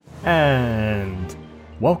And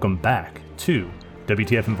welcome back to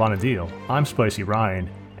WTF and Vanadiel. I'm Spicy Ryan,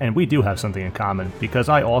 and we do have something in common because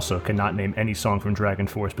I also cannot name any song from Dragon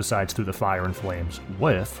Force besides Through the Fire and Flames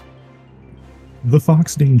with the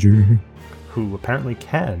Fox Danger, who apparently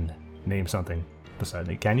can name something besides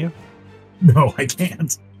it. Can you? No, I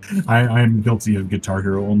can't. I'm guilty of Guitar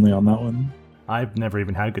Hero only on that one. I've never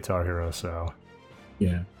even had Guitar Hero, so...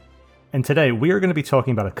 Yeah. And today we are going to be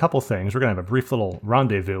talking about a couple things. We're going to have a brief little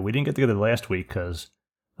rendezvous. We didn't get together last week because,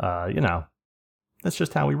 that's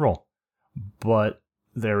just how we roll. But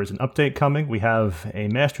there is an update coming. We have a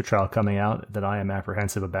master trial coming out that I am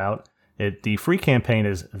apprehensive about. The free campaign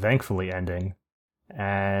is thankfully ending,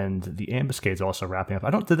 and the ambuscade is also wrapping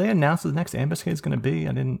up. Did they announce what the next ambuscade is going to be?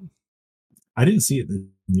 I didn't see it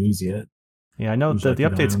in the news yet. Yeah, I know that the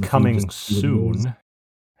update's coming soon.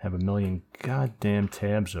 Have a million goddamn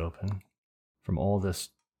tabs open from all this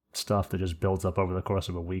stuff that just builds up over the course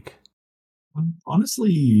of a week.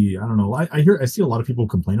 Honestly, I don't know. I see a lot of people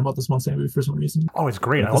complain about this month's Sambu for some reason. Oh, it's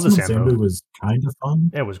great. I love the Sambu. It was kind of fun.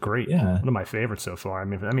 It was great. Yeah. One of my favorites so far. I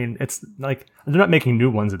mean, it's like they're not making new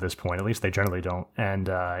ones at this point. At least they generally don't. And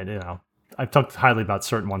I've talked highly about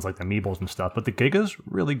certain ones like the Meebles and stuff, but the Giga's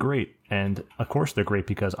really great. And of course they're great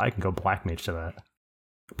because I can go Black Mage to that.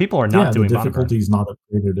 People are not doing the difficulty's not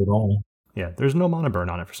upgraded at all. Yeah, there's no mana burn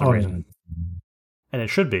on it for some reason. Yeah. And it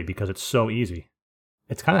should be because it's so easy.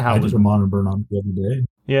 It's kind of how I did a mana burn on the other day.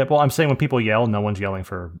 Yeah, well, I'm saying when people yell, no one's yelling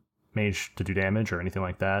for mage to do damage or anything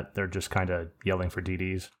like that. They're just kind of yelling for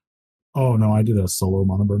DDs. Oh, no, I did a solo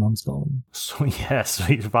mana burn on Scholar. So, yes,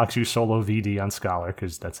 Fox, you solo VD on Scholar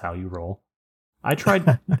because that's how you roll. I tried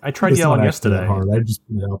yelling yesterday. I just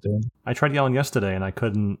put it out there. I tried yelling yesterday and I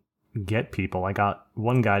couldn't get people. I got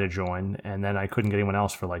one guy to join and then I couldn't get anyone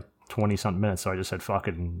else for like 20-something minutes, so I just said fuck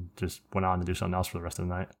it and just went on to do something else for the rest of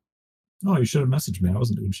the night. Oh, you should have messaged me. I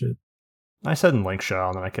wasn't doing shit. I said in link show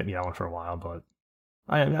and then I kept yelling for a while, but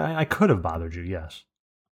I could have bothered you, yes.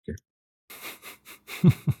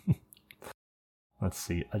 Okay. Let's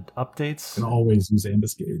see. Updates? You can always use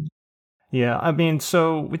Ambuscade. Yeah, I mean,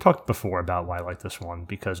 so we talked before about why I like this one,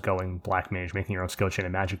 because going Black Mage, making your own skill chain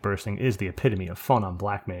and magic bursting is the epitome of fun on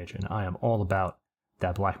Black Mage, and I am all about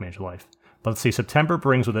that Black Mage life. But let's see, September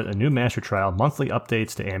brings with it a new Master Trial, monthly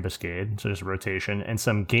updates to Ambuscade, so just a rotation, and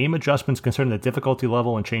some game adjustments concerning the difficulty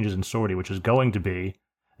level and changes in sortie, which is going to be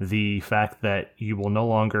the fact that you will no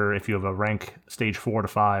longer, if you have a rank stage 4 to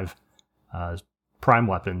 5 prime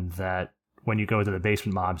weapon, that when you go to the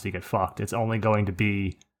basement mobs, you get fucked. It's only going to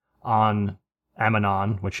be on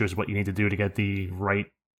Ammonon, which is what you need to do to get the right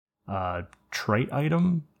trait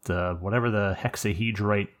item, whatever the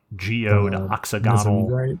hexahedrite geode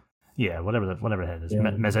oxagonal, yeah, whatever the head is,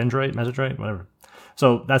 mesendrate, whatever.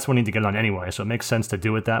 So that's what you need to get on anyway. So it makes sense to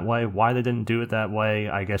do it that way. Why they didn't do it that way,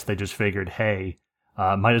 I guess they just figured, hey,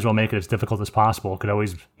 might as well make it as difficult as possible. Could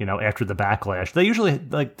always, after the backlash, they usually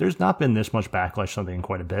there's not been this much backlash something in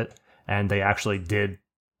quite a bit, and they actually did.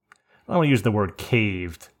 I don't want to use the word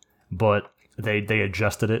caved, but they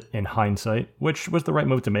adjusted it in hindsight, which was the right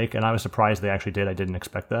move to make, and I was surprised they actually did. I didn't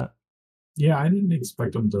expect that. Yeah, I didn't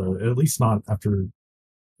expect them to, at least not after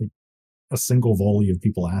a single volley of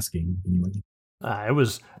people asking, anyway. I'm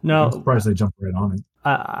surprised they jumped right on it.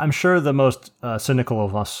 I'm sure the most cynical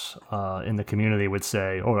of us in the community would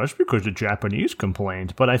say, oh, that's because the Japanese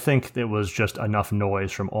complained, but I think it was just enough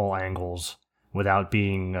noise from all angles without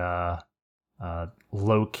being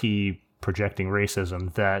low-key projecting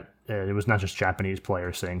racism that it was not just Japanese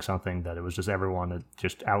players saying something, that it was just everyone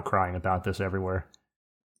just outcrying about this everywhere.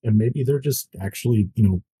 And maybe they're just actually,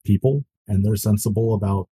 people, and they're sensible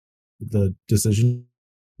about the decision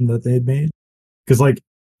that they had made. Because,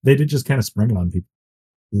 they did just kind of spring it on people.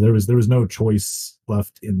 There was no choice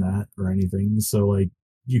left in that or anything. So,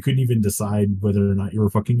 you couldn't even decide whether or not you were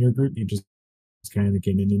fucking your group. You just kind of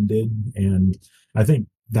came in and did. And I think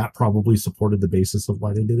that probably supported the basis of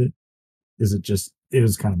why they did it. It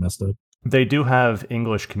was kind of messed up. They do have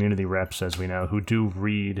English community reps, as we know, who do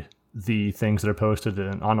read the things that are posted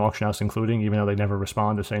on Auction House, including, even though they never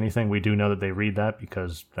respond or say anything. We do know that they read that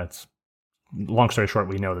because that's, long story short,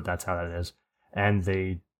 we know that that's how that is. And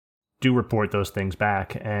they do report those things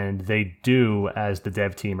back, and they do, as the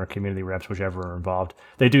dev team or community reps, whichever are involved,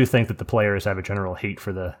 they do think that the players have a general hate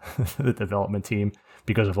for the, the development team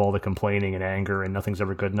because of all the complaining and anger, and nothing's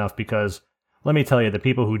ever good enough. Because let me tell you, the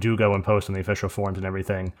people who do go and post on the official forums and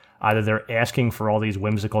everything, either they're asking for all these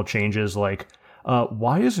whimsical changes like,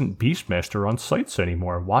 why isn't Beastmaster on sites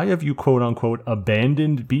anymore? Why have you, quote-unquote,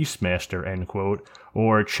 abandoned Beastmaster, end quote,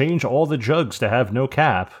 or change all the jugs to have no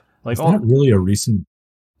cap? Is that really a recent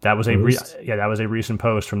That was Post? that was a recent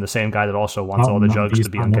post from the same guy that also wants all the Not jugs to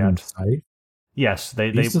Beast be on the uncapped. site. Yes,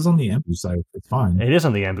 they Beast is on the Ambu site. It's fine. it is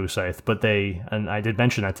on the Ambu scythe, but and I did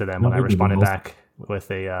mention that to them No when I biggie responded deals. back with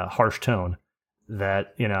a harsh tone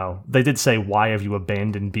that, they did say, why have you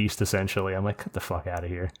abandoned Beast, essentially? I'm like, get the fuck out of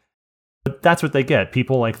here. But that's what they get,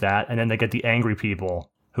 people like that, and then they get the angry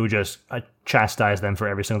people who just chastise them for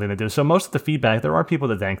every single thing they do. So most of the feedback, there are people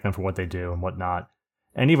that thank them for what they do and whatnot.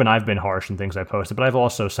 And even I've been harsh in things I posted, but I've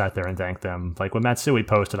also sat there and thanked them. Like when Matsui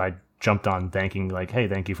posted, I jumped on thanking, like, hey,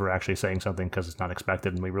 thank you for actually saying something because it's not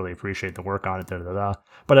expected and we really appreciate the work on it, da da da.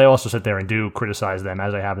 But I also sit there and do criticize them,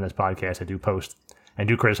 as I have in this podcast. I do post and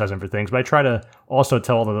do criticize them for things, but I try to also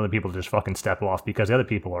tell all the other people to just fucking step off, because the other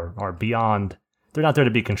people are beyond, they're not there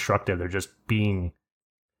to be constructive, they're just being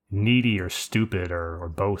needy or stupid or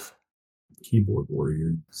both. Keyboard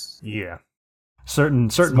warriors. Yeah. Certain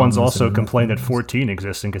So ones I'm also missing complain that that. 14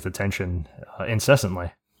 exists and gets attention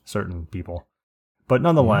incessantly. Certain people, but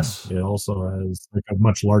nonetheless, Yeah, it also has like a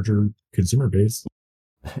much larger consumer base.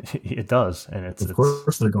 it does, and it's Of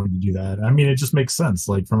course, they're going to do that. I mean, it just makes sense,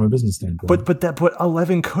 like from a business standpoint. but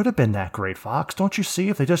 11 could have been that great, Fox. Don't you see?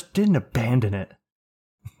 If they just didn't abandon it,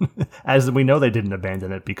 as we know they didn't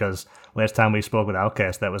abandon it, because last time we spoke with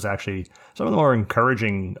Outcast, that was actually some of the more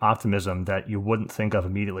encouraging optimism that you wouldn't think of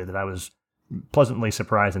immediately, that I was pleasantly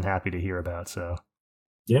surprised and happy to hear about. So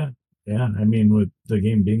Yeah, I mean, with the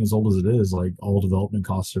game being as old as it is, like all development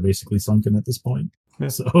costs are basically sunken at this point. Yeah.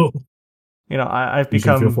 So I've you should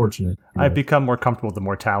feel become fortunate. I've become more comfortable with the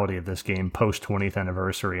mortality of this game post 20th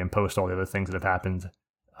anniversary and post all the other things that have happened.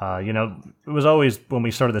 It was always, when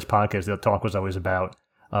we started this podcast, the talk was always about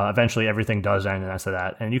eventually everything does end, and that's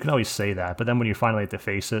that. And you can always say that, but then when you finally have to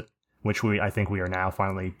face it, which I think we are now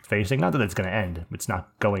finally facing, not that it's going to end, it's not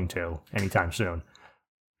going to anytime soon,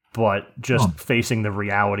 but just facing the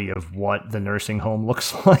reality of what the nursing home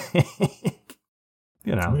looks like.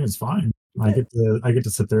 I mean, it's fine. I get to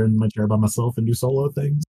sit there in my chair by myself and do solo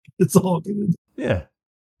things. It's all good. Yeah,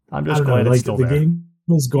 I'm just glad it's still there.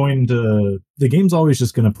 The game's always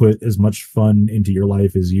just going to put as much fun into your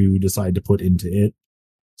life as you decide to put into it.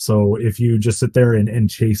 So if you just sit there and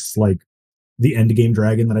chase like the end game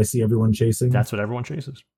dragon that I see everyone chasing, that's what everyone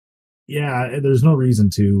chases. Yeah, there's no reason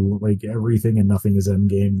to. Like, everything and nothing is end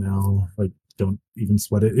game now. Like, don't even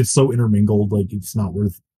sweat it. It's so intermingled. Like, it's not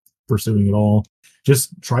worth pursuing at all.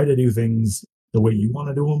 Just try to do things the way you want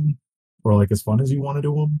to do them, or like as fun as you want to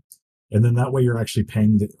do them, and then that way you're actually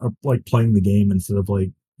playing the game instead of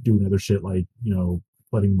like doing other shit, like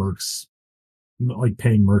letting mercs, like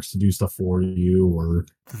paying mercs to do stuff for you, or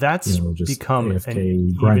that's just become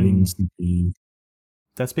AFK grinding CP.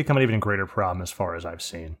 That's become an even greater problem as far as I've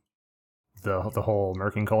seen. The whole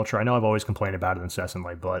merking culture. I know I've always complained about it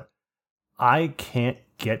incessantly, but I can't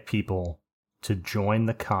get people to join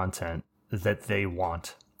the content that they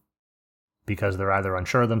want because they're either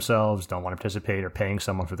unsure of themselves, don't want to participate, or paying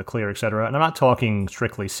someone for the clear, etc. And I'm not talking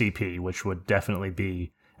strictly CP, which would definitely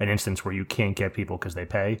be an instance where you can't get people because they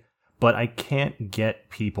pay, but I can't get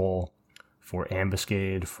people for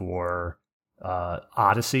Ambuscade, for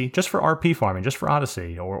Odyssey, just for RP farming, just for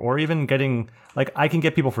Odyssey, or even getting, like, I can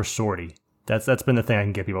get people for Sortie. That's been the thing I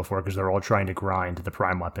can get people for, because they're all trying to grind the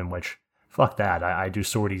prime weapon, which, fuck that. I do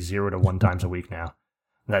Sortie 0 to 1 times a week now.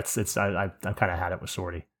 I've kind of had it with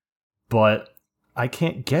Sortie. But I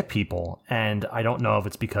can't get people, and I don't know if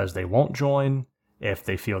it's because they won't join, if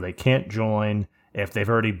they feel they can't join, if they've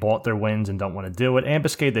already bought their wins and don't want to do it.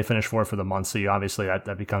 Ambuscade, they finish for the month, so obviously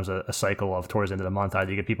that becomes a cycle of towards the end of the month. Either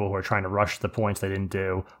you get people who are trying to rush the points they didn't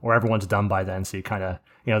do, or everyone's done by then, so you kind of,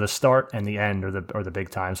 the start and the end are the big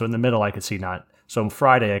time. So in the middle, I could see not. So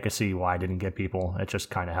Friday, I could see why I didn't get people. It's just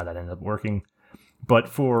kind of how that ended up working. But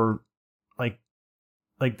for,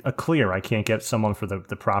 like a clear, I can't get someone for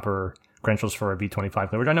the proper credentials for a V25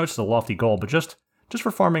 clear, which I know it's a lofty goal, but just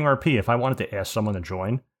for farming RP, if I wanted to ask someone to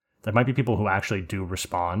join, there might be people who actually do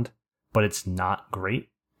respond, but it's not great.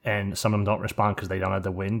 And some of them don't respond because they don't have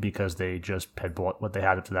the win, because they just had bought what they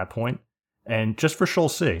had up to that point. And just for Shoal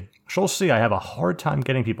C, I have a hard time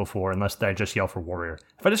getting people for, unless I just yell for Warrior.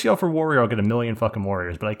 If I just yell for Warrior, I'll get a million fucking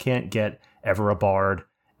Warriors, but I can't get ever a Bard,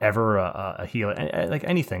 ever a healer, like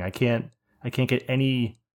anything. I can't get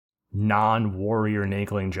any non-warrior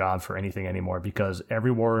enabling job for anything anymore, because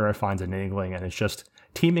every warrior I find is enabling, and it's just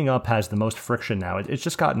teaming up has the most friction now. It's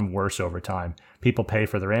just gotten worse over time. People pay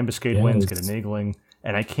for their ambuscade wins, get enabling,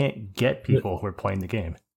 and I can't get people who are playing the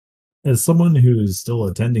game. As someone who is still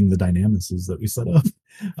attending the dynamics that we set up,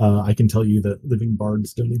 I can tell you that living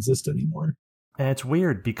bards don't exist anymore. And it's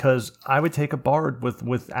weird because I would take a bard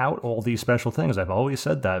without all these special things. I've always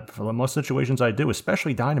said that for most situations I do,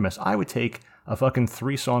 especially Dynamis. I would take a fucking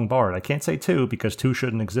 3-song bard. I can't say 2 because 2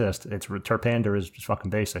 shouldn't exist. It's Terpander is just fucking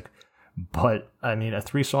basic. But I mean, a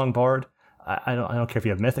 3-song bard. I don't care if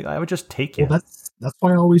you have mythic. I would just take you. Well, that's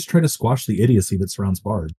why I always try to squash the idiocy that surrounds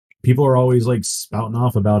bard. People are always like spouting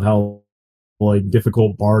off about how like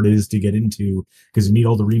difficult bard is to get into because you need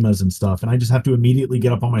all the remas and stuff, and I just have to immediately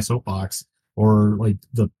get up on my soapbox. Or like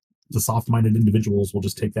the soft-minded individuals will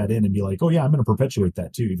just take that in and be like, oh yeah, I'm going to perpetuate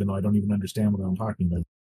that too, even though I don't even understand what I'm talking about.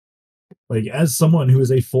 Like, as someone who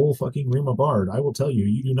is a full fucking Rima bard, I will tell you,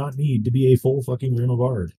 you do not need to be a full fucking Rima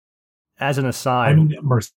bard. As an aside, I mean,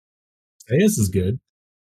 Marseilles is good.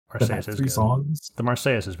 Marseilles is 3 good. songs. The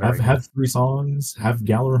Marseilles is very good. Have 3 songs. Have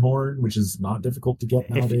Gallarhorn, which is not difficult to get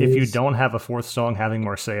nowadays. If you don't have a 4th song, having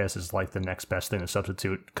Marseilles is like the next best thing to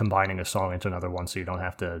substitute combining a song into another one, so you don't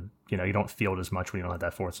have to, you don't feel it as much when you don't have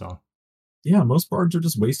that 4th song. Yeah, most bards are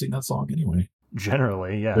just wasting that song anyway.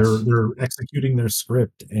 Generally, yes. They're executing their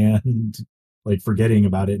script and like forgetting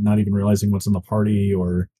about it, not even realizing what's in the party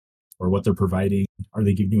or what they're providing. Are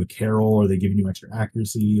they giving you a carol? Are they giving you extra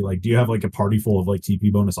accuracy? Like, do you have like a party full of like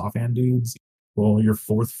TP bonus offhand dudes? Well, your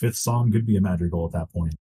 4th, 5th song could be a madrigal at that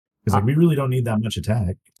point. Because like we really don't need that much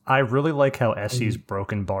attack. I really like how Essie's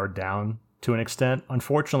broken bard down to an extent.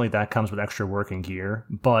 Unfortunately, that comes with extra work and gear.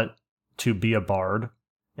 But to be a bard,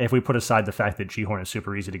 if we put aside the fact that G-Horn is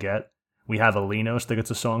super easy to get, we have a Linos that gets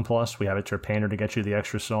a song plus. We have a Terpander to get you the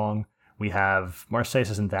extra song. We have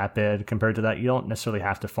Marseilles isn't that bad compared to that. You don't necessarily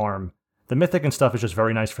have to farm. The Mythic and stuff is just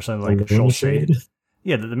very nice for something like Shoal C.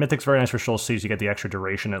 Yeah, the Mythic's very nice for Shoal C, so you get the extra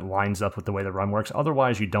duration. It lines up with the way the run works.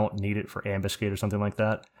 Otherwise, you don't need it for Ambuscade or something like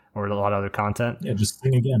that, or a lot of other content. Yeah, just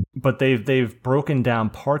sing again. But they've broken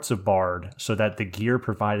down parts of Bard so that the gear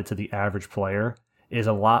provided to the average player is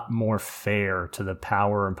a lot more fair to the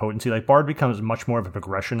power and potency. Like, Bard becomes much more of a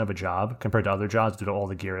progression of a job compared to other jobs due to all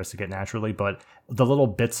the gear it has to get naturally, but the little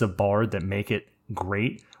bits of Bard that make it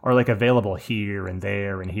great are, like, available here and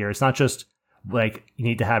there and here. It's not just, like, you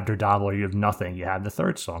need to have Daredevil or you have nothing. You have the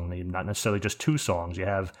 3rd song. Not necessarily just 2 songs. You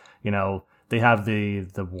have, they have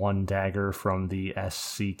the one dagger from the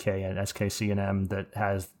SCK and SKC&M that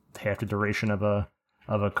has half the duration of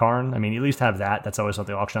a Karn. I mean, you at least have that. That's always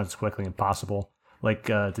something auction as quickly as possible. Like,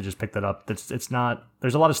 to just pick that up. It's not,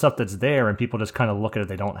 there's a lot of stuff that's there and people just kind of look at it.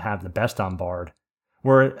 They don't have the best on Bard.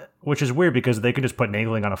 Which is weird because they could just put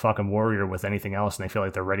Nagling on a fucking warrior with anything else and they feel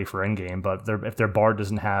like they're ready for endgame. But if their Bard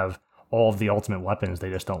doesn't have all of the ultimate weapons,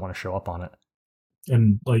 they just don't want to show up on it.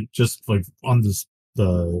 And like, just like on this,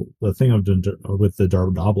 the thing of with the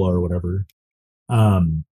Darbadabla or whatever,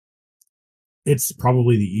 it's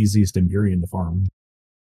probably the easiest Empyrean to farm.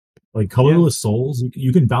 Like, colorless souls,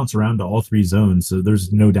 you can bounce around to all 3 zones, so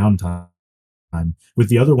there's no downtime. With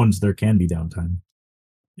the other ones, there can be downtime.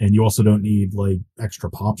 And you also don't need like extra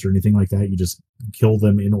pops or anything like that. You just kill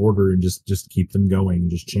them in order and just keep them going and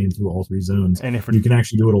just chain through all 3 zones. And if you can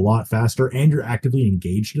actually do it a lot faster, and you're actively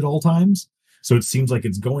engaged at all times. So it seems like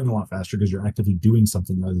it's going a lot faster because you're actively doing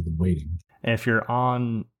something rather than waiting. And if you're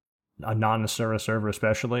on a non-Nasura server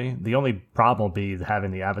especially, the only problem will be having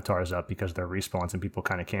the avatars up because they're respawns and people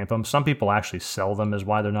kind of camp them. Some people actually sell them as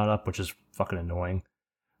why they're not up, which is fucking annoying.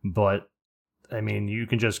 But, I mean, you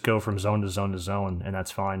can just go from zone to zone to zone, and that's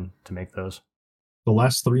fine to make those. The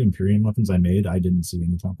last 3 Empyrean weapons I made, I didn't see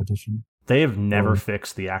any competition. They have never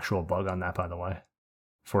fixed the actual bug on that, by the way,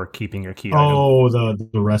 for keeping your key item.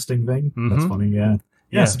 The resting thing? Mm-hmm. That's funny, yeah.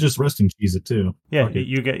 Yeah, so just resting cheese it too. Yeah,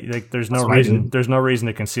 you get like there's no reason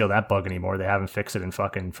to conceal that bug anymore. They haven't fixed it in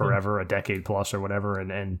fucking forever, a decade plus or whatever,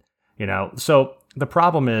 and so the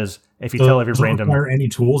problem is if you tell every random require any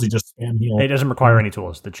tools, you just spam heal. It doesn't require any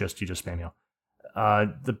tools. You just spam heal.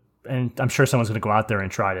 And I'm sure someone's going to go out there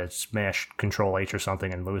and try to smash Control H or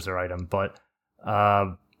something and lose their item, but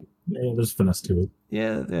yeah, there's finesse to it.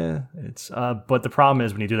 Yeah, it's but the problem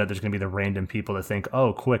is when you do that, there's going to be the random people that think,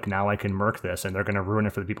 oh, quick, now I can murk this, and they're going to ruin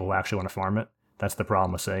it for the people who actually want to farm it. That's the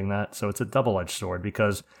problem with saying that. So it's a double-edged sword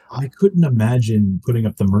because I couldn't imagine putting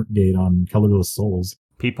up the murk gate on colorless souls.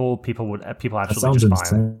 People absolutely just buy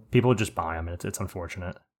them. People would just buy them. It's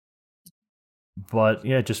unfortunate. But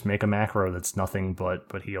yeah, just make a macro that's nothing but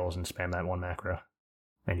heals and spam that one macro,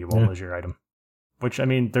 and you won't lose your item. Which, I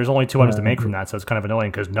mean, there's only 2 items to make from that, so it's kind of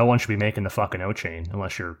annoying because no one should be making the fucking O-chain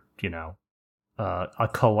unless you're, a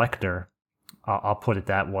collector. I'll put it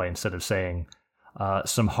that way instead of saying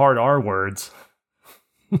some hard R words.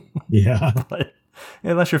 Yeah. But,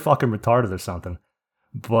 unless you're fucking retarded or something.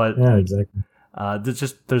 But yeah, exactly.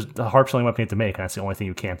 There's the harp's the only weapon you have to make, and that's the only thing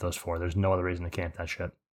you camp those for. There's no other reason to camp that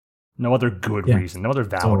shit. No other good reason. No other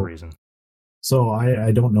valid reason. So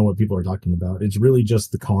I don't know what people are talking about. It's really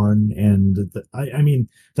just the Karn, and I mean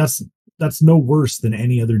that's no worse than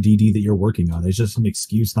any other DD that you're working on. It's just an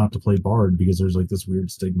excuse not to play Bard because there's like this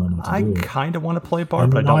weird stigma not to I do it. kind of want to play Bard,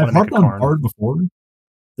 And but I now don't want I've to make a harped on Karn. Bard before,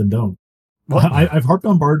 then don't. What? I've harped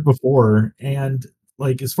on Bard before, and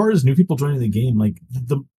like as far as new people joining the game, like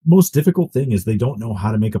the most difficult thing is they don't know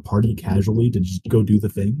how to make a party casually to just go do the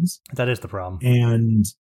things, That is the problem. and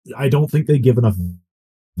I don't think they give enough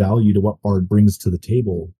value to what Bard brings to the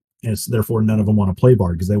table. And so therefore none of them want to play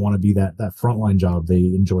Bard because they want to be that frontline job they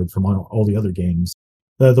enjoyed from all the other games.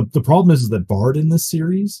 The problem is that Bard in this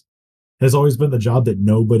series has always been the job that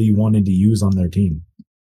nobody wanted to use on their team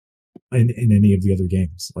in any of the other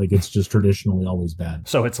games. Like it's just traditionally always bad.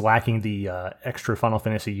 So it's lacking the extra Final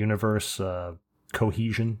Fantasy universe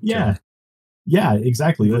cohesion. Yeah. Yeah,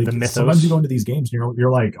 exactly. The like mythos. Sometimes you go into these games and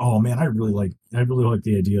you're like, oh man, I really like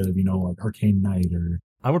the idea of, like Arcane Knight or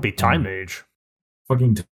I would be Time Mage.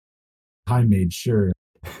 Fucking Time Mage, sure.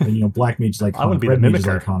 And Black Mage is iconic. I would be Red the Mage is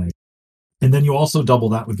Mimicker. iconic. And then you also double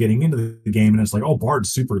that with getting into the game, and it's like, oh,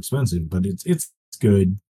 Bard's super expensive, but it's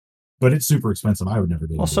good, but it's super expensive. I would never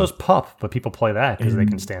do. Well, so's Pup, but people play that because they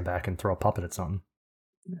can And stand back and throw a puppet at something.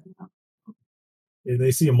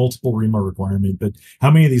 they see a multiple Rima requirement, but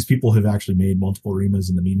how many of these people have actually made multiple Rimas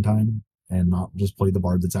in the meantime and not just played the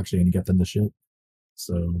Bard that's actually going to get them the shit?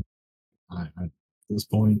 So, at this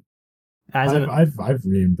point, I've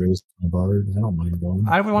re-embraced my Bard. I don't mind going.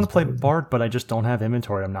 I would want to play Bard, but I just don't have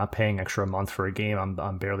inventory. I'm not paying extra a month for a game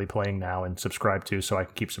I'm barely playing now and subscribed to, so I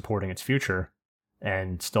can keep supporting its future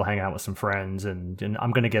and still hang out with some friends. And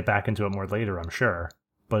I'm going to get back into it more later, I'm sure.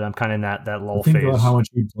 But I'm kind of in that lull phase. Think about how much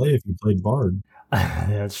you'd play if you played Bard.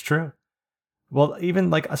 Yeah, it's true. Well, even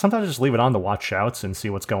like sometimes I just leave it on to watch shouts and see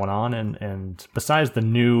what's going on. And besides the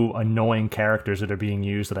new annoying characters that are being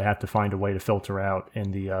used that I have to find a way to filter out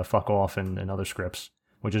in the fuck off and other scripts,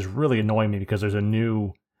 which is really annoying me because there's a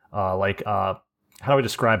new, how do I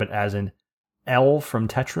describe it, as an L from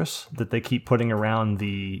Tetris that they keep putting around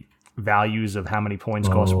the values of how many points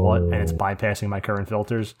cost what, and it's bypassing my current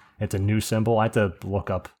filters. It's a new symbol. I have to look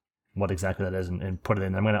up what exactly that is and put it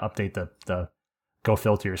in. I'm going to update the go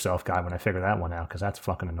filter yourself guy when I figure that one out, because that's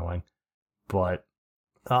fucking annoying. But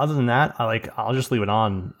other than that, I'll just leave it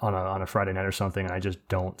on a Friday night or something, and I just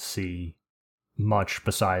don't see much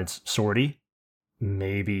besides Sortie,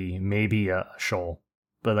 maybe a Shoal.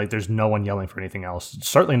 But like, there's no one yelling for anything else.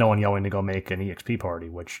 Certainly no one yelling to go make an EXP party,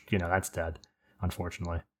 which, that's dead,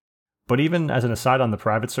 unfortunately. But even as an aside, on the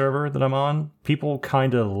private server that I'm on, people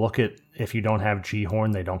kind of look at, if you don't have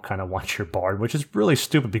G-Horn, they don't kind of want your Bard, which is really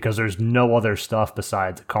stupid because there's no other stuff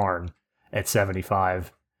besides Karn at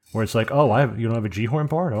 75, where it's like, oh, you don't have a G-Horn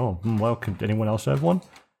Bard? Oh, well, could anyone else have one?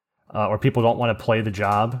 Or people don't want to play the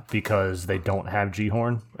job because they don't have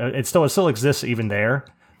G-Horn. It still exists even there.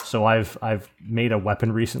 So I've made a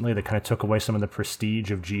weapon recently that kind of took away some of the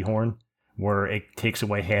prestige of G-Horn, where it takes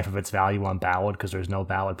away half of its value on Ballad because there's no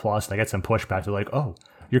Ballad Plus. And I get some pushback. They're like, oh,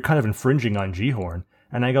 you're kind of infringing on G-Horn.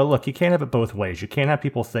 And I go, look, you can't have it both ways. You can't have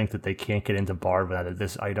people think that they can't get into Bard without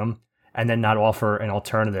this item and then not offer an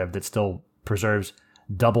alternative that still preserves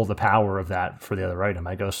double the power of that for the other item.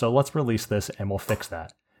 I go, so let's release this and we'll fix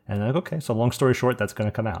that. And I go, okay, so long story short, that's going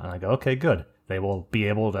to come out. And I go, okay, good. They will be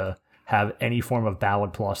able to have any form of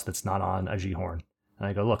Ballad Plus that's not on a G-Horn. And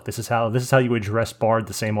I go, look, this is how you address Bard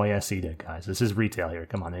the same way SC did, guys. This is retail here.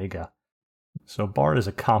 Come on, there you go. So Bard is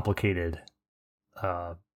a complicated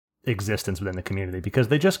existence within the community because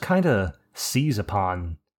they just kind of seize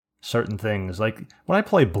upon certain things. Like when I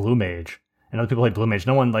play Blue Mage and other people play Blue Mage,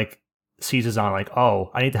 no one like seizes on like, oh,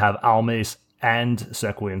 I need to have Almace and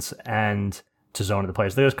Sequence and Tizona to play.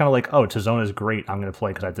 So they're just kind of like, oh, Tizona is great. I'm going to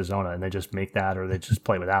play because I have Tizona, and they just make that, or they just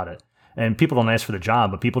play without it. And people don't ask for the job,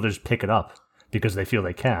 but people just pick it up because they feel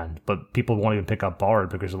they can. But people won't even pick up Bard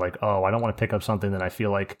because they're like, oh, I don't want to pick up something that I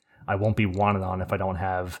feel like I won't be wanted on if I don't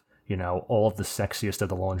have, all of the sexiest of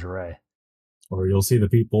the lingerie. Or you'll see the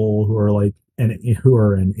people who are like, who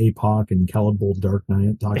are an APOC and Calibre Dark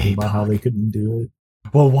Knight talking about how they couldn't do it.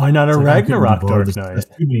 Well, why not a Ragnarok Dark Knight? It's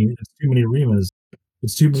too many Rimas.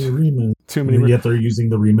 It's too many Rimas. Too many. Yet they're using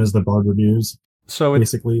the Rimas that Bard would use. So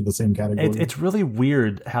basically the same category. It's really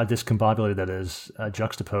weird how discombobulated that is,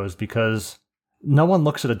 juxtaposed, because no one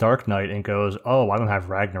looks at a Dark Knight and goes, oh, I don't have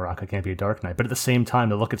Ragnarok, I can't be a Dark Knight. But at the same time,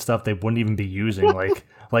 they look at stuff they wouldn't even be using,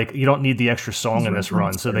 like you don't need the extra song in this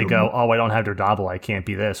run. So they go, oh, I don't have Dardabal, I can't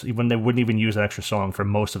be this. Even they wouldn't even use that extra song for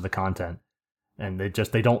most of the content. And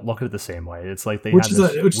they don't look at it the same way. It's like they which is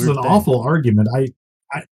an awful argument.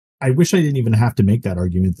 I wish I didn't even have to make that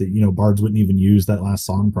argument that, Bards wouldn't even use that last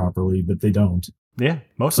song properly, but they don't. Yeah,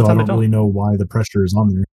 most of the time I don't really know why the pressure is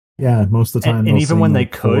on there. Yeah, most of the time And they'll even sing when they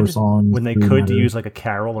like 4 could, songs. when they doesn't could matter. use like a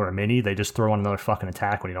carol or a mini, they just throw on another fucking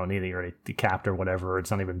attack when you don't need it. You're already decapped or whatever.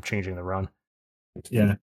 It's not even changing the run.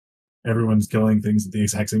 Yeah, everyone's killing things at the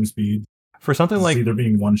exact same speed. For something It's like either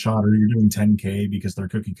being one shot or you're doing 10k because they're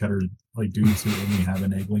cookie cutter like dudes who only have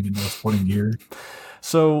enabling and no supporting gear.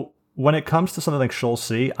 So when it comes to something like Shoal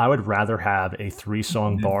C, I would rather have a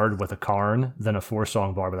 3-song Yeah. bard with a Karn than a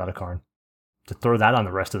 4-song bard without a Karn. To throw that on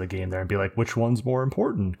the rest of the game there and be like, which one's more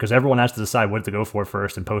important? Because everyone has to decide what to go for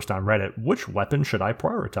first and post on Reddit. Which weapon should I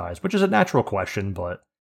prioritize? Which is a natural question, but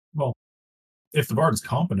Well, if the bard is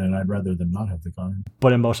competent, I'd rather them not have the Karn.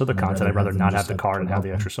 in most of the I'd content, I'd rather rather have them not have just the have Karn and have the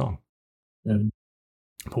album. extra song. And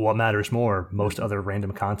But what matters more, most other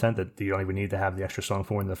random content that you don't even need to have the extra song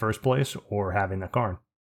for in the first place, or having the Karn.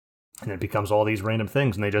 And it becomes all these random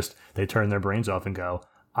things, and they turn their brains off and go,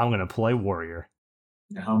 I'm going to play Warrior.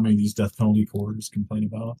 how many of these death penalty cores complain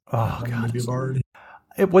about Oh, wanting to God. be a bard?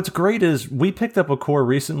 What's great is we picked up a core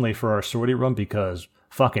recently for our sortie run because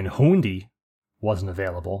fucking Hundi wasn't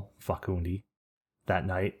available. Fuck Hundi. That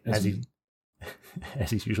night, as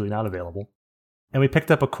he's usually not available. And we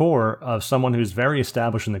picked up a core of someone who's very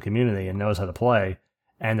established in the community and knows how to play.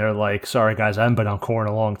 And they're like, sorry guys, I haven't been on core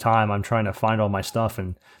in a long time. I'm trying to find all my stuff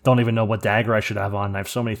and don't even know what dagger I should have on. I have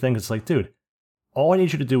so many things. It's like, dude, all I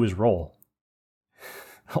need you to do is roll.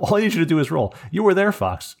 All I need you to do is roll. You were there,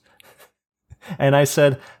 Fox. And I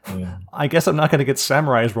said, I guess I'm not going to get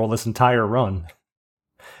Samurai's roll this entire run.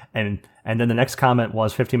 And then the next comment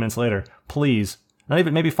was 15 minutes later, please, not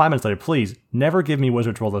even maybe 5 minutes later, please, never give me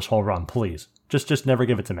Wizard's roll this whole run, please. Just never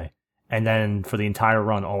give it to me. And then for the entire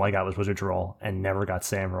run, all I got was Wizard's roll and never got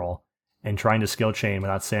Sam roll. And trying to skill chain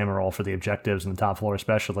without Sam roll for the objectives in the top floor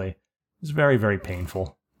especially is very, very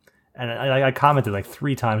painful. And I commented like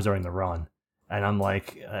 3 times during the run. And I'm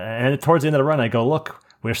like, and towards the end of the run, I go, look,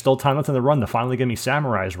 we're still time left in the run to finally give me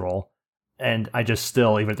Samurai's roll. And I just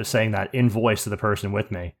still, even after saying that in voice to the person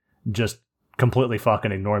with me, just completely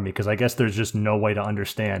fucking ignored me because I guess there's just no way to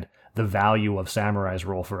understand the value of Samurai's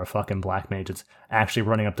roll for a fucking black mage that's actually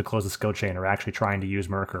running up to close the skill chain or actually trying to use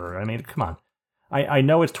Merker. I mean, come on. I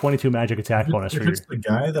know it's 22 magic attack bonus for if it's the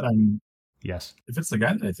guy that I'm Yes. If it's the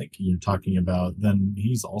guy that I think you're talking about, then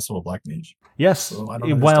he's also a black mage. Yes. So I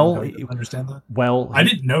don't understand how you understand that. Well, I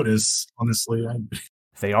didn't notice, honestly.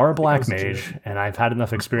 They are a black mage, and I've had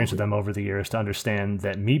enough experience with them over the years to understand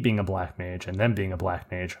that me being a black mage and them being a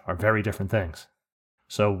black mage are very different things.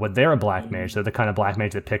 So when they're a black mage, they're the kind of black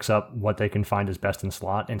mage that picks up what they can find as best in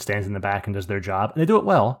slot and stands in the back and does their job, and they do it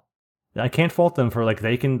well. I can't fault them for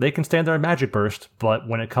they can stand there in magic burst, but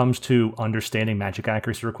when it comes to understanding magic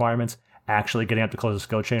accuracy requirements, actually getting up to close the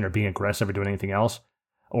skill chain or being aggressive or doing anything else,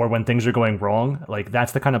 or when things are going wrong,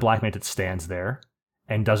 that's the kind of black mage that stands there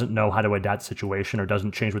and doesn't know how to adapt the situation or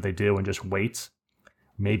doesn't change what they do and just waits.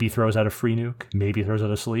 Maybe throws out a free nuke, maybe throws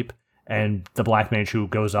out a sleep, and the black mage who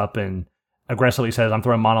goes up and aggressively says, I'm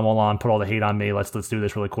throwing monomol on, put all the hate on me, let's do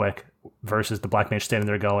this really quick, versus the black mage standing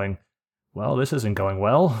there going, well, this isn't going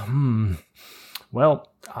well.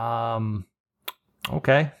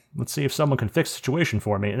 Okay, let's see if someone can fix the situation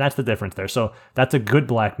for me. And that's the difference there. So that's a good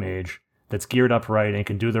black mage that's geared up right and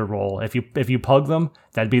can do their role. If you pug them,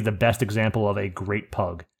 that'd be the best example of a great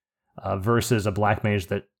pug versus a black mage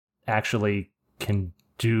that actually can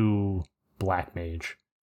do black mage.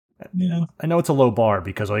 Yeah. I know it's a low bar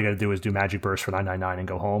because all you got to do is do magic burst for 999 and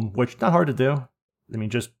go home, which not hard to do. I mean,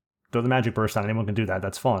 just throw the magic burst on. Anyone can do that.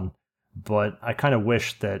 That's fun. But I kind of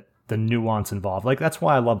wish that the nuance involved, that's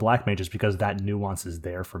why I love black mages, because that nuance is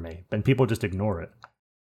there for me, and people just ignore it.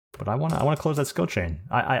 But I want to close that skill chain.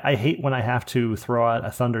 I hate when I have to throw out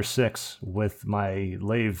a Thunder 6 with my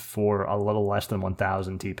Lave for a little less than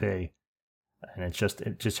 1000 TP. And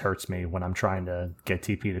it just hurts me when I'm trying to get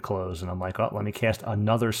TP to close, and I'm like, oh, let me cast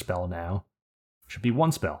another spell now. Should be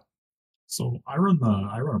one spell. So I run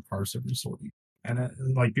a parse every sortie. And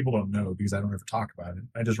people don't know because I don't ever talk about it.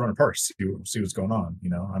 I just run a parse, see what's going on.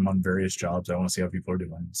 I'm on various jobs. I want to see how people are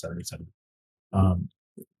doing, et cetera, et cetera.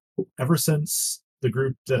 Ever since the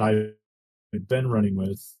group that I've been running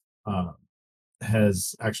with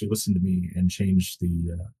has actually listened to me and changed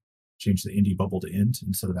the indie bubble to int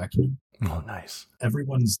instead of acumen. Oh, nice.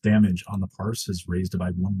 Everyone's damage on the parse has raised by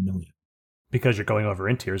 1 million. Because you're going over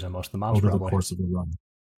int tiers on most of the mobs over probably. The course of the run.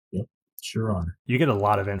 Yep, sure are. You get a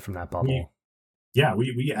lot of int from that bubble.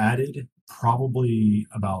 We added probably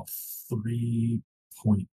about 3.2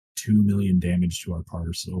 million damage to our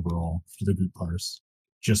parse overall for the group parse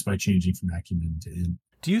just by changing from acumen to int.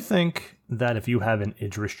 Do you think that if you have an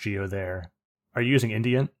Idris Geo there, are you using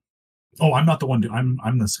Indian? Oh, I'm not the one.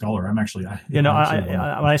 I'm the scholar. I'm actually. You know, I'm actually the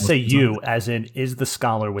one when I say design you, as in, is the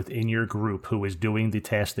scholar within your group who is doing the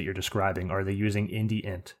task that you're describing, are they using indie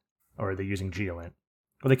int or are they using geoint?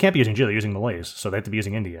 Well, they can't be using geo, they're using Malays, so they have to be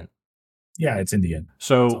using indie int. Yeah, it's Indian. It's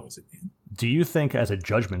So, always Indian. do you think, as a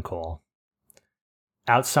judgment call,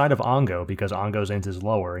 outside of Ongo, because Ongo's int is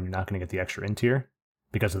lower and you're not going to get the extra int tier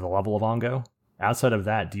because of the level of Ongo, outside of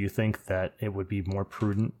that, do you think that it would be more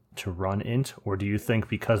prudent to run int, or do you think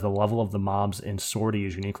because the level of the mobs in sortie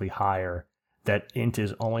is uniquely higher, that int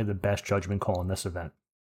is only the best judgment call in this event?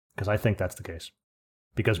 Because I think that's the case.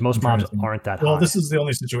 Because most mobs aren't that high. Well, this is the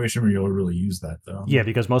only situation where you'll really use that, though. Yeah,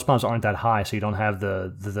 because most mobs aren't that high, so you don't have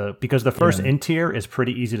the because the first int tier is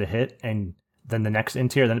pretty easy to hit, and then the next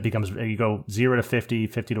int tier, then it becomes, you go 0 to 50,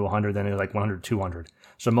 50 to 100, then it's like 100 to 200.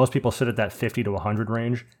 So most people sit at that 50 to 100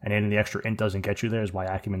 range, and adding the extra int doesn't get you there is why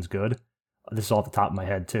Acumen's good. This is all at the top of my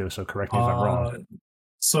head, too, so correct me if I'm wrong.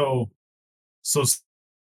 So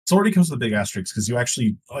sortie comes with a big asterisk, because you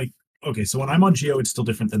actually, like, okay, so when I'm on Geo, it's still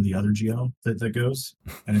different than the other Geo that goes,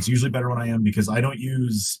 and it's usually better when I am, because I don't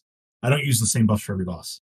use the same buffs for every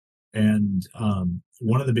boss. And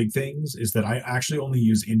one of the big things is that I actually only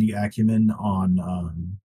use Indie Acumen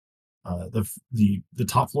on the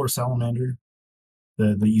top floor Salamander,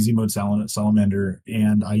 the easy mode Salamander,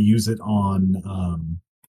 and I use it on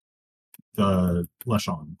the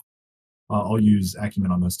Leshon. I'll use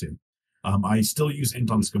Acumen on those two. I still use int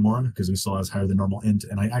on Skamora because he still has higher than normal int,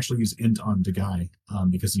 and I actually use int on Dagai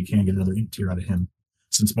because you can get another int tier out of him,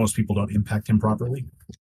 since most people don't impact him properly.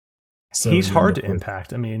 So he's hard to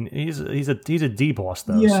impact. I mean, he's a D boss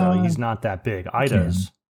though, so he's not that big.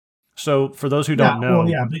 Ida's. So for those who don't know,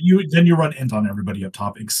 but you run int on everybody up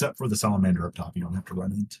top except for the Salamander up top. You don't have to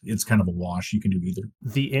run int. It's kind of a wash. You can do either.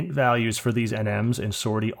 The int values for these NMs in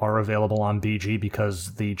sortie are available on BG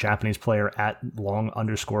because the Japanese player at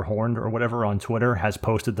 @long_horned or whatever on Twitter has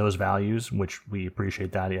posted those values, which we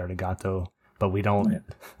appreciate that, arigato. But we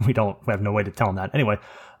have no way to tell him that. Anyway,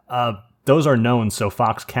 those are known, so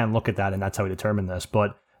Fox can look at that, and that's how we determine this.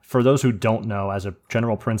 But for those who don't know, as a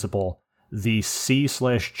general principle, the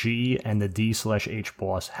C/G and the D/H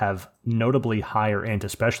boss have notably higher int,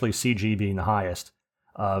 especially CG being the highest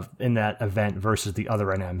in that event versus the other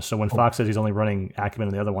NMs. So when Fox says he's only running Acumen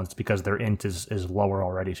and the other ones, it's because their int is lower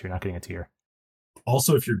already, so you're not getting a tier.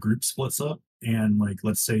 Also, if your group splits up, and like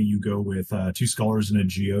let's say you go with 2 scholars and a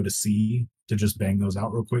Geo to C to just bang those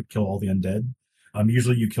out real quick, kill all the undead.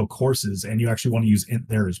 Usually you kill courses, and you actually want to use int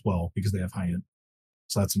there as well because they have high int.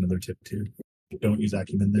 So that's another tip too. Don't use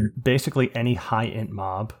Acumen there. Basically, any high int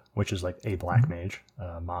mob, which is like a black mage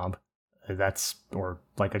mob, or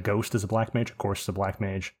like a ghost is a black mage, of course, is a black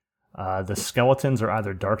mage. The skeletons are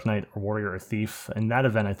either Dark Knight or Warrior or Thief. In that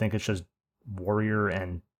event, I think it's just Warrior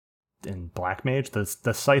and black mage.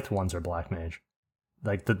 The scythe ones are black mage.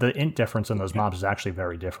 Like the int difference in those mobs is actually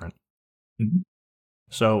very different. Mm-hmm.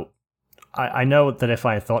 So I know that if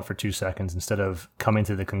I had thought for 2 seconds instead of coming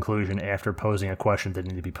to the conclusion after posing a question that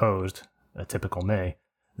needed to be posed, a typical me,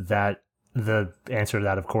 that the answer to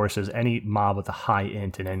that, of course, is any mob with a high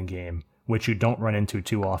int in endgame, which you don't run into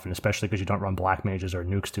too often, especially because you don't run black mages or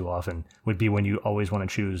nukes too often, would be when you always want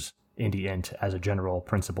to choose indie int as a general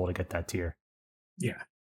principle to get that tier. Yeah.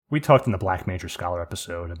 We talked in the Black Major Scholar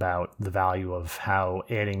episode about the value of how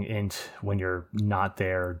adding int when you're not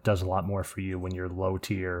there does a lot more for you when you're low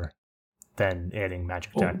tier than adding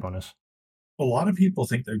magic attack bonus. A lot of people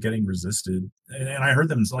think they're getting resisted, and I heard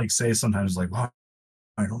them like say sometimes like, "Wow,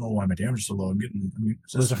 I don't know why my damage is so low. I'm getting."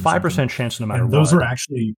 There's a 5% chance no matter what. Those are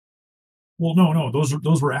actually, no,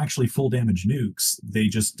 those were actually full damage nukes. They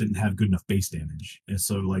just didn't have good enough base damage, and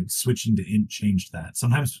so like switching to int changed that.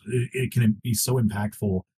 Sometimes it can be so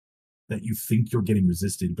impactful that you think you're getting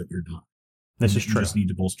resisted, but you're not. This is true. You just need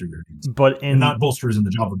to bolster your int. But and not bolster is in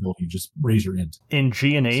the job ability, just raise your int. In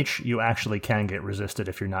G and H, you actually can get resisted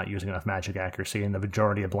if you're not using enough magic accuracy, and the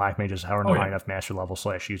majority of black mages aren't high enough master level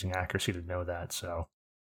 / using accuracy to know that. So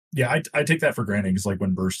yeah, I take that for granted because like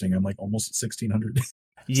when bursting, I'm like almost at 1600.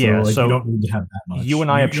 Yeah, so you don't need to have that much. You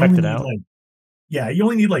and I have checked it out. You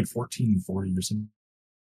only need like 1440 or some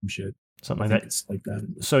shit. Something like that. It's like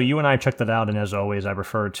that. So you and I checked it out, and as always, I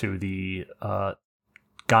refer to the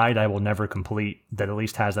guide I will never complete that at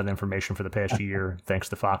least has that information for the past year, thanks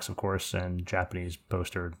to Fox, of course, and Japanese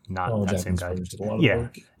poster, not that same guy.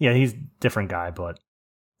 Yeah, he's a different guy, but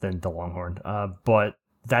than the Longhorn. But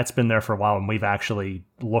that's been there for a while, and we've actually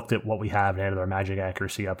looked at what we have and added our magic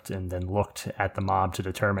accuracy up and then looked at the mob to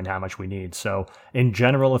determine how much we need. So in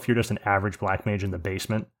general, if you're just an average black mage in the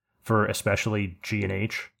basement, for especially G and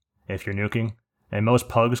H, if you're nuking, And most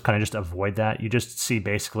pugs kind of just avoid that. You just see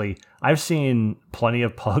basically, I've seen plenty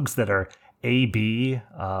of pugs that are A, B,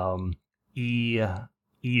 E,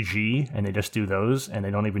 E, G, and they just do those, and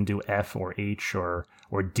they don't even do F or H or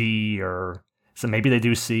D, or so maybe they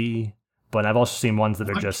do C. But I've also seen ones that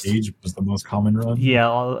are just cage was the most common run.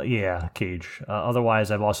 Yeah, cage.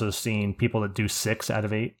 Otherwise, I've also seen people that do 6 out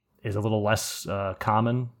of 8 is a little less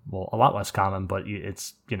common. Well, a lot less common, but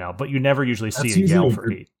it's but you never usually see a yell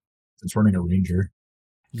for 8. It's running a ranger.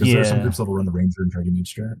 Because there are some groups that will run the ranger and Dragon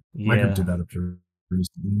Mage strat. My group did that up to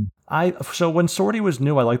recently. So when Sortie was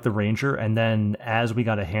new, I liked the ranger, and then as we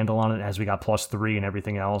got a handle on it, as we got +3 and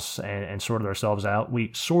everything else, and sorted oourselves out, we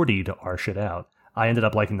sortied our shit out. I ended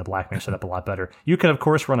up liking the Black Mage setup a lot better. You can, of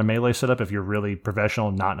course, run a melee setup if you're really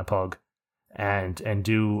professional, not in a pug, and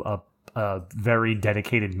do a very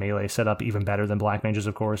dedicated melee setup, even better than Black Mages,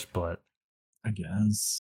 of course, but... I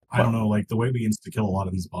guess. I don't know, like, the way we insta-kill a lot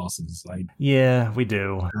of these bosses, yeah, we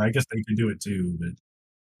do. I guess they can do it too, but...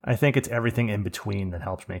 I think it's everything in between that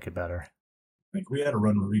helps make it better. Like, we had a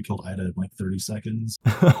run where we killed Ida in, 30 seconds.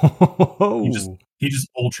 he just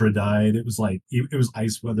ultra died. It was it was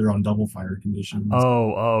ice weather on double fire conditions.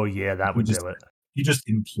 Oh, yeah, that would do it. He just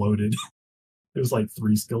imploded. It was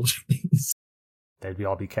 3 skill chains. They'd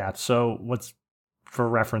all be capped. So, what's, for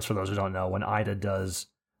reference for those who don't know, when Ida does...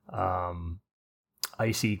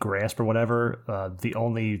 Icy Grasp or whatever, the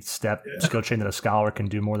only skill chain that a scholar can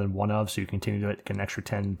do more than one of, so you continue to get an extra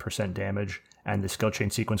 10% damage, and the skill chain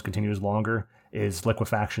sequence continues longer, is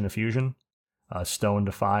Liquefaction to Fusion, Stone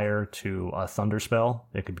to Fire to Thunder Spell.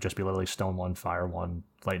 It could just be literally Stone 1, Fire 1,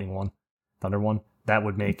 Lightning 1, Thunder 1. That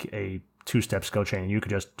would make a 2-step skill chain, and you could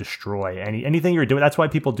just destroy anything you're doing. That's why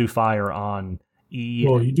people do Fire on E.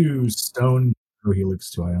 Well, you do Stone to Helix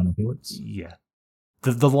to Ionic Helix. Yeah.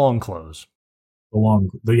 The long close. The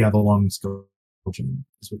long skill chain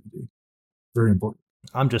is what you do. Very important.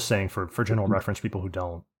 I'm just saying for general reference, people who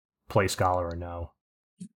don't play Scholar or know.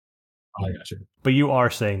 I gotcha. But you are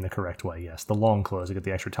saying the correct way, yes. The long close, you get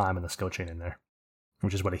the extra time and the skill chain in there,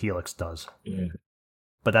 which is what a Helix does. Yeah.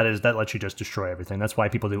 But that lets you just destroy everything. That's why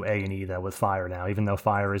people do A and E with Fire now. Even though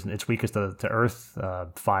Fire isn't its weakest to Earth,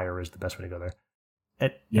 Fire is the best way to go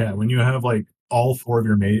there. When you have all 4 of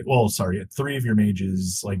your 3 of your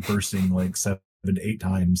mages bursting 7 to 8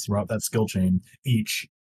 times throughout that skill chain each,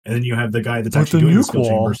 and then you have the guy that's actually doing the skill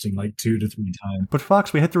chain bursting 2 to 3 times. But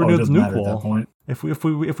Fox, we had to remove the nuke wall. If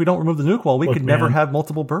we don't remove the nuke wall, we could never have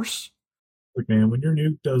multiple bursts. Look, man, when your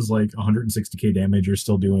nuke does 160k damage, you're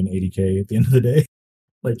still doing 80k at the end of the day.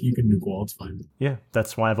 You can nuke wall, it's fine. Yeah,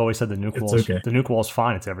 that's why I've always said the nuke wall. Okay. The nuke wall is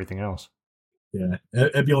fine. It's everything else. Yeah,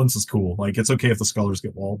 Ebulance is cool. It's okay if the scholars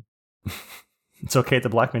get walled. It's okay if the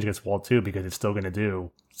Black Mage gets walled too, because it's still going to do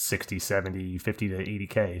 60, 70, 50 to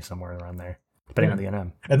 80k, somewhere around there, depending on the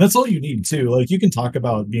NM. And that's all you need too. You can talk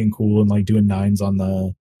about being cool and doing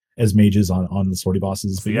 9s as mages on the sortie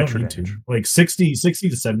bosses, but you don't need to. 60 to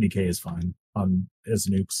 70k is fine as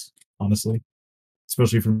nukes, honestly.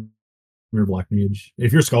 Especially from your Black Mage.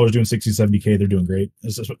 If your scholar's doing 60, 70k, they're doing great.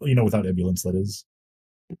 Without Ebulance, that is.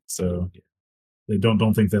 So they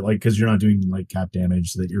don't think that because you're not doing cap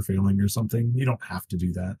damage that you're failing or something. You don't have to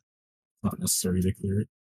do that. It's not necessary to clear it.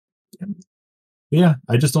 Yeah,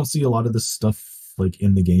 I just don't see a lot of this stuff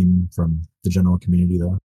in the game from the general community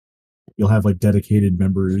though. You'll have dedicated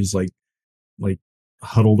members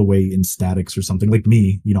huddled away in statics or something, like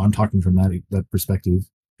me. I'm talking from that perspective,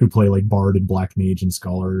 who play Bard and Black Mage and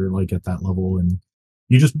Scholar at that level, and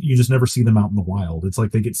you just never see them out in the wild. It's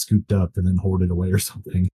they get scooped up and then hoarded away or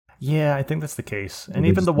something. Yeah, I think that's the case. And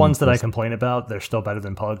even the ones that I complain about, they're still better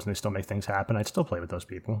than pugs and they still make things happen. I'd still play with those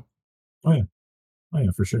people. Oh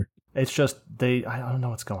yeah, for sure. It's just I don't know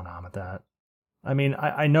what's going on with that. I mean,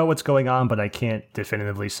 I know what's going on, but I can't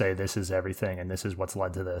definitively say this is everything and this is what's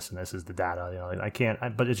led to this and this is the data. I can't.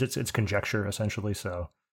 But it's conjecture essentially. So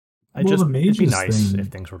it'd be nice if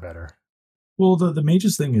things were better. Well, the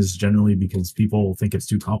mages thing is generally because people think it's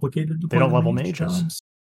too complicated to play. They don't level mages. Jobs.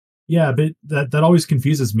 Yeah, but that always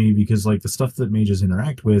confuses me because the stuff that mages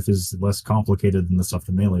interact with is less complicated than the stuff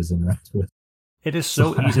that melees interact with. It is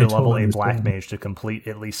so easy to level a Black Mage to complete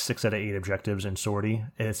at least 6 out of 8 objectives in sortie,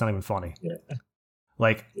 and it's not even funny. Yeah.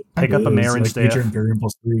 Pick up a Marin staff.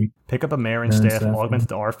 +3. Pick up a Marin staff, augment it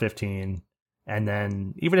to R15, and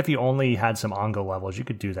then even if you only had some Ongo levels, you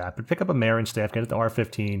could do that. But pick up a Marin staff, get it to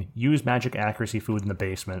R15, use magic accuracy food in the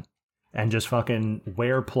basement, and just fucking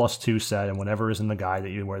wear +2 set and whatever is in the guide that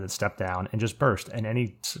you wear that step down, and just burst. And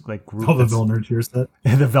any group. The Velnir tier set.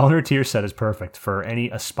 The Velnir tier set is perfect for any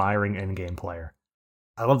aspiring in-game player.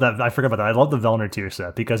 I love that. I forgot about that. I love the Velnir tier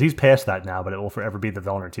set because he's past that now, but it will forever be the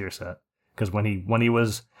Velnir tier set.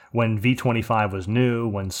 Because when V25 was new,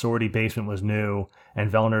 when Swordy Basement was new,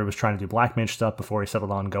 and Velner was trying to do Black Mage stuff before he settled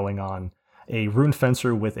on going on a Rune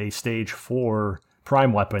Fencer with a stage 4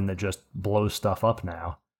 prime weapon that just blows stuff up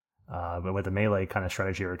now. But with the melee kind of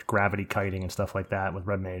strategy or gravity kiting and stuff like that with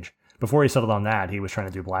Red Mage. Before he settled on that, he was trying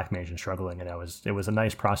to do Black Mage and struggling, and it was a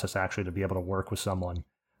nice process actually to be able to work with someone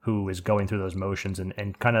who is going through those motions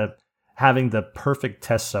and kind of having the perfect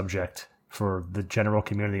test subject for the general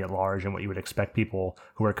community at large and what you would expect people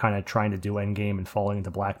who are kind of trying to do endgame and falling into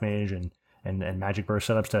Black Mage and Magic Burst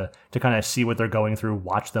setups to kind of see what they're going through,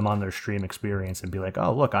 watch them on their stream experience and be like,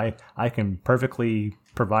 oh, look, I can perfectly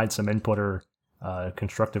provide some input or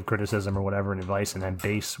constructive criticism or whatever and advice, and then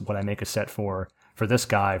base what I make a set for this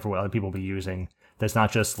guy for what other people will be using. That's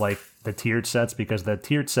not just like the tiered sets, because the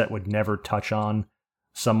tiered set would never touch on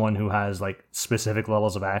someone who has like specific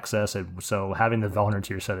levels of access. And so having the Velner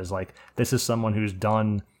tier set is like, this is someone who's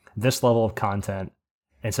done this level of content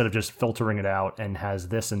instead of just filtering it out and has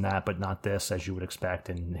this and that, but not this as you would expect.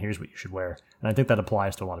 And here's what you should wear. And I think that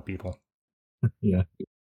applies to a lot of people. Yeah.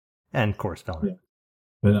 And of course, Velner. Yeah.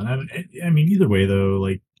 But I mean, either way though,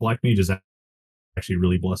 like Black Mage is actually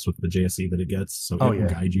really blessed with the JSC that it gets. So it can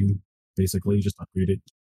guide you basically, just upgrade it.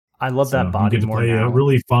 I love that body you get to more play now. A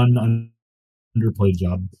really fun underplayed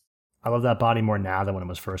job. I love that body more now than when it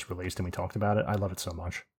was first released and we talked about it. I love it so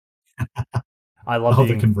much. I love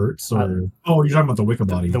the converts, or you're talking about the Wicca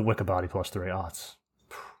body. The Wicca body +3. Oh,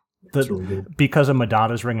 it's really good. Because of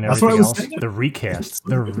Madada's ring and everything else. The recast,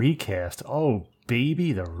 recast. Oh,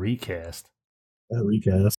 baby, the recast. That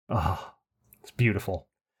recast. Oh, it's beautiful.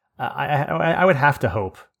 I would have to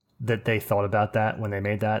hope that they thought about that when they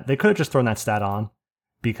made that. They could have just thrown that stat on,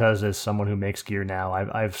 because as someone who makes gear now,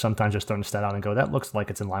 I've sometimes just thrown the stat on and go, that looks like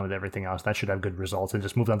it's in line with everything else. That should have good results, and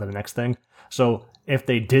just moved on to the next thing. So if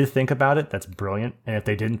they did think about it, that's brilliant. And if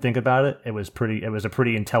they didn't think about it, it was a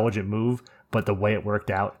pretty intelligent move. But the way it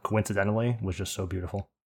worked out, coincidentally, was just so beautiful.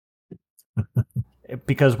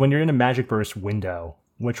 Because when you're in a Magic Burst window,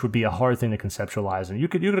 which would be a hard thing to conceptualize, and you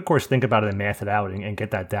could of course think about it and math it out and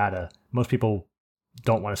get that data. Most people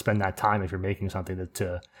don't want to spend that time if you're making something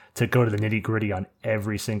to go to the nitty gritty on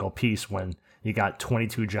every single piece when you got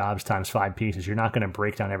 22 jobs times 5 pieces. You're not going to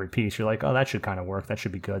break down every piece. You're like, oh, that should kind of work. That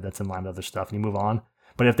should be good. That's in line with other stuff. And you move on.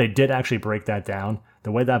 But if they did actually break that down,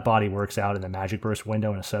 the way that body works out in the Magic Burst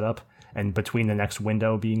window in a setup, and between the next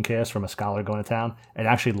window being cast from a Scholar going to town, it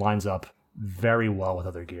actually lines up very well with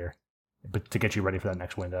other gear, but to get you ready for that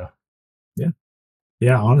next window.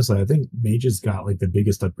 Yeah, honestly, I think Mages got like the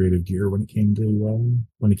biggest upgrade of gear when it came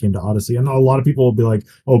to Odyssey. I know a lot of people will be like,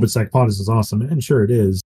 "Oh, but Sancponus is awesome," and sure it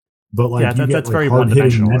is. But like, you get like hard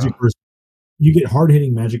hitting Magic Burst. You get hard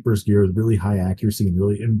hitting Magic Burst gear with really high accuracy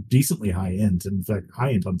and decently high int. In fact, high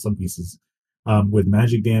int on some pieces, with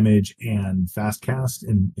magic damage and fast cast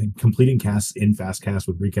and completing casts in fast cast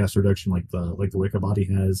with recast reduction, like the Wicca body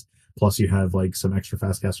has. Plus, you have like some extra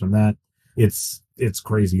fast cast from that. It's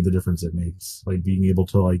crazy the difference it makes, like being able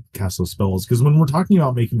to like cast those spells. Because when we're talking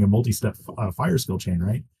about making a multi-step fire skill chain,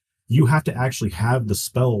 right, you have to actually have the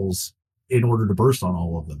spells in order to burst on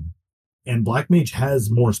all of them. And Black Mage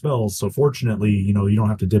has more spells, so fortunately, you don't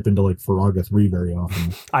have to dip into like Faraga 3 very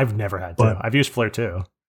often. I've never had to. I've used Flare 2.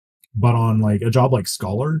 But on like a job like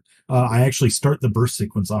Scholar, I actually start the burst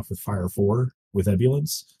sequence off with Fire 4 with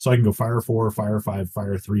Ebulance. So I can go Fire 4, Fire 5,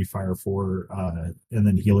 Fire 3, Fire 4, and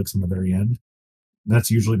then Helix on the very end.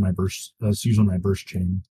 That's usually my burst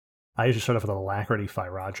chain. I usually start off with Alacrity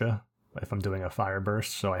Firaja if I'm doing a fire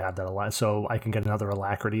burst, so I have that so I can get another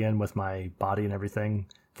Alacrity in with my body and everything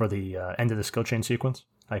for the end of the skill chain sequence.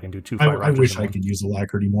 I can do 2 Firajas. I wish I could use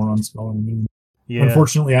Alacrity more on Scholar. Yeah.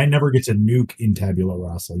 Unfortunately, I never get to nuke in Tabula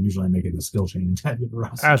Rasa. Usually I make it a skill chain in Tabula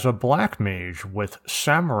Rasa. As a Black Mage with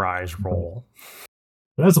Samurai's role.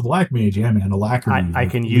 But as a Black Mage, yeah, man, Alacrity. I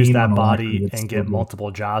can use that body and get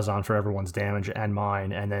multiple Jaws on for everyone's damage and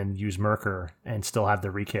mine, and then use Merkur and still have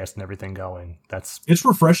the recast and everything going. It's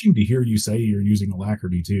refreshing to hear you say you're using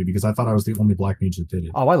Alacrity too, because I thought I was the only Black Mage that did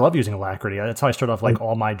it. Oh, I love using Alacrity. That's how I start off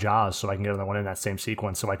all my Jaws, so I can get the one in that same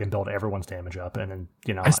sequence, so I can build everyone's damage up, and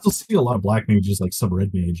then I still see a lot of Black Mages like sub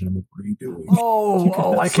Red Mage, and I'm like, what are you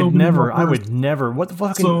doing? I could never. I would never. What the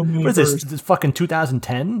fucking? What is this? This fucking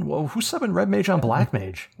 2010? Whoa, who's subbing Red Mage on Black Mage?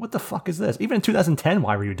 What the fuck is this? Even in 2010,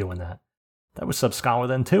 why were you doing that? That was sub Scholar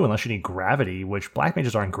then too, unless you need Gravity, which Black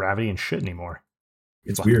Mages aren't Gravity and shit anymore.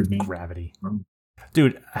 It's weird, man. Gravity.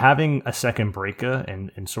 Dude, having a second Breaka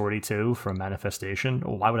in Swordy 2 from Manifestation,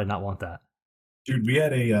 why would I not want that? Dude, we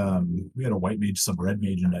had a white mage sub red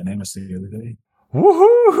mage in Dynamis the other day.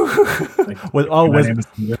 Woohoo!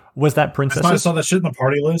 Like, Was that Princess? I saw that shit in the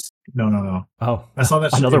party list. No. Oh, I saw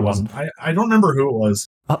that shit. Another It one. wasn't. I don't remember who it was.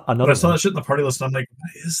 Another but I saw one. that shit in the party list, and I'm like,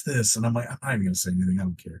 what is this? And I'm like, I'm not even going to say anything. I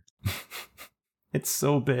don't care. It's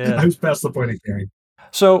so bad. I was past the point of caring.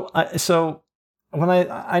 So when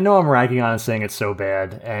I know I'm ragging on it saying it's so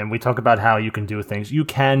bad, and we talk about how you can do things, you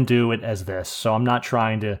can do it as this. So I'm not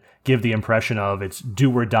trying to give the impression of it's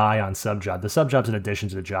do or die on subjob. The subjob's in addition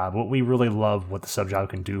to the job. What we really love what the subjob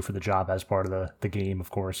can do for the job as part of the game, of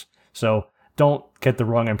course. So don't get the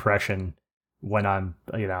wrong impression when I'm,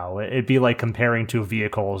 it'd be like comparing two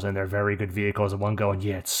vehicles and they're very good vehicles and one going,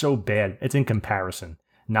 yeah, it's so bad. It's in comparison,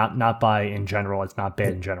 not by in general. It's not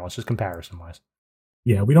bad in general. It's just comparison wise.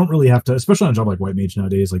 Yeah, we don't really have to, especially on a job like White Mage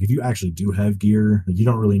nowadays. Like, if you actually do have gear, like, you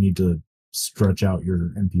don't really need to stretch out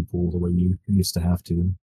your MP pool the way you used to have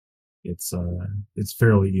to. It's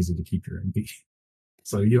fairly easy to keep your MP,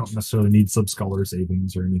 so you don't necessarily need sub-scholar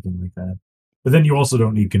savings or anything like that. But then you also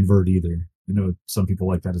don't need convert either. I know some people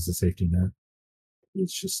like that as a safety net.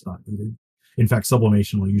 It's just not needed. In fact,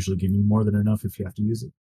 sublimation will usually give you more than enough if you have to use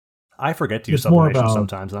it. I forget to use sublimation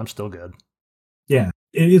sometimes, and I'm still good. Yeah,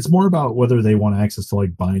 it's more about whether they want access to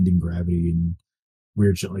like binding gravity and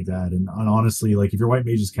weird shit like that. And honestly, like if your White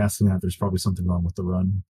Mage is casting that, there's probably something wrong with the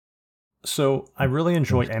run. So I really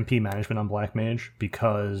enjoy MP management on Black Mage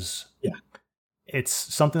because it's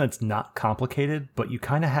something that's not complicated, but you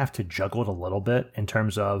kind of have to juggle it a little bit in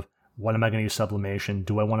terms of when am I going to use sublimation?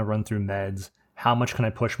 Do I want to run through meds? How much can I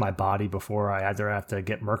push my body before I either have to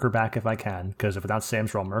get Merker back if I can? Because if without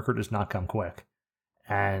Sam's Roll, Merker does not come quick.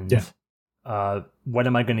 And when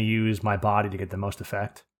am I going to use my body to get the most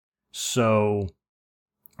effect? So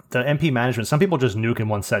the MP management, some people just nuke in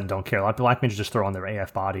one set and don't care. A lot of Black Mages just throw on their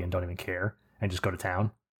AF body and don't even care and just go to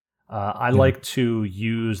town. I like to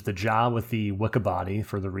use the job with the Wicca body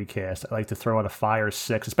for the recast. I like to throw out a Fire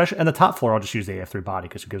 6, especially, and the top floor I'll just use the AF3 body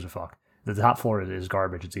because who gives a fuck. The top floor is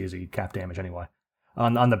garbage. It's easy cap damage anyway.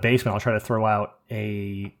 On the basement, I'll try to throw out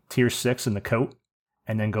a tier 6 in the coat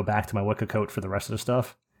and then go back to my Wicca coat for the rest of the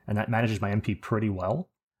stuff. And that manages my MP pretty well.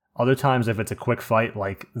 Other times, if it's a quick fight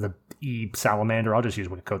like the E Salamander, I'll just use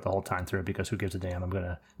Wicca coat the whole time through because who gives a damn?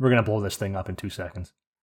 We're gonna blow this thing up in 2 seconds.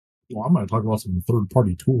 Well, I'm gonna talk about some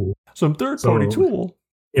third-party tool. Tool.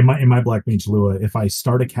 In my Black Mage Lua, if I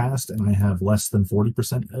start a cast and I have less than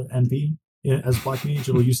 40% MP as Black Mage,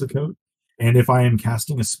 it'll use the coat. And if I am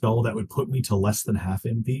casting a spell that would put me to less than half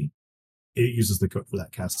MP, it uses the code for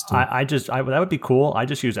that cast too. That would be cool. I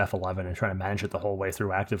just use F11 and try to manage it the whole way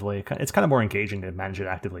through actively. It's kind of more engaging to manage it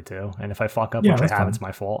actively too. And if I fuck up, which I have, fine. It's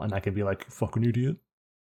my fault, and I could be like, fucking idiot.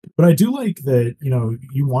 But I do like that,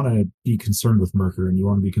 you want to be concerned with Merker and you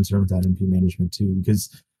want to be concerned with that MP management too.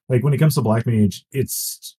 Because like when it comes to Black Mage,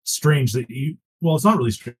 it's strange that it's not really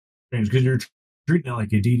strange because you're treating it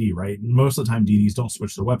like a DD, right? And most of the time DDs don't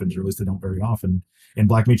switch their weapons, or at least they don't very often. And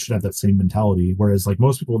Black Mage should have that same mentality. Whereas like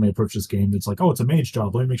most people when they approach this game, it's like, oh, it's a mage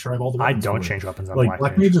job. Let me make sure I have all the weapons. I don't change weapons on like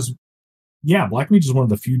Black Mage. Black Mage is one of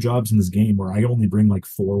the few jobs in this game where I only bring like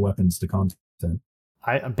 4 weapons to content.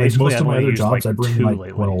 Most of my other jobs, I bring like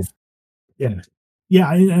lately. 12. Yeah.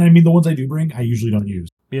 I mean, the ones I do bring, I usually don't use.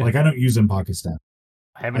 Yeah. Like I don't use in pocket staff.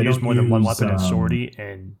 I haven't used more than one weapon in sortie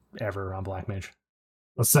and ever on Black Mage.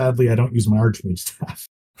 Sadly, I don't use my Archmage staff.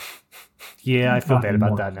 Yeah, I feel bad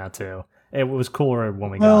about that now too. It was cooler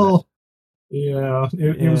when we got it. Yeah,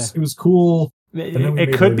 it was cool.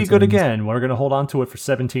 It could be good again. We're going to hold on to it for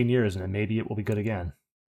 17 years, and then maybe it will be good again.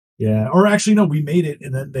 Yeah, or actually, no, we made it,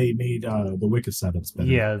 and then they made the Wicca setups better.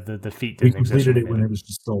 Yeah, the feat didn't exist. We completed it when it was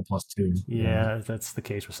just still +2. Yeah, that's the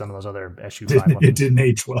case with some of those other SU5 weapons. It didn't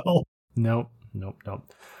age well. Nope.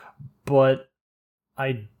 But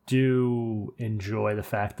I do enjoy the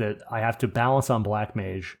fact that I have to balance on Black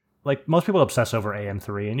Mage. Like, most people obsess over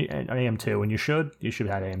AM3 and AM2, and you should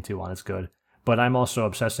have AM2 on, it's good. But I'm also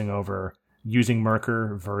obsessing over using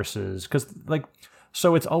Merker versus... Because,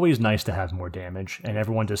 so it's always nice to have more damage, and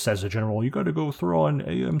everyone just says to general, you gotta go throw on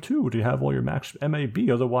AM2 to have all your max MAB,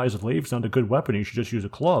 otherwise Lave's not a good weapon, you should just use a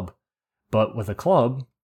club. But with a club,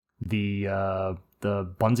 the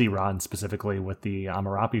Bunzi Rod, specifically with the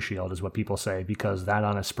Amarapi shield, is what people say, because that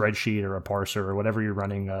on a spreadsheet or a parser or whatever you're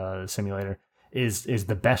running a simulator is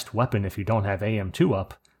the best weapon if you don't have AM2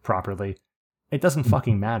 up properly. It doesn't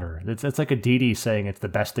fucking matter. It's like a DD saying it's the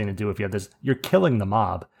best thing to do if you have this. You're killing the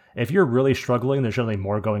mob. If you're really struggling, there's generally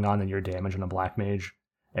more going on than your damage on a Black Mage.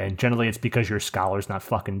 And generally it's because your Scholar's not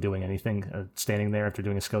fucking doing anything, standing there after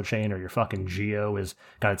doing a skill chain, or your fucking Geo is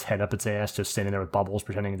got its head up its ass, just standing there with bubbles,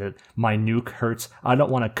 pretending that my nuke hurts. I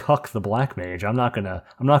don't want to cuck the Black Mage. I'm not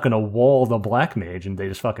gonna wall the Black Mage, and they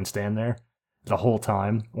just fucking stand there. the whole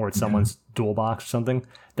time, or it's someone's dual box or something,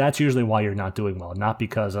 that's usually why you're not doing well. Not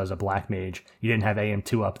because as a black mage, you didn't have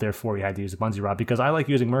AM2 up, therefore you had to use a Bunzi Rod, because I like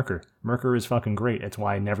using Merker. Merker is fucking great. It's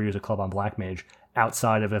why I never use a club on black mage,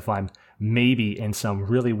 outside of if I'm maybe in some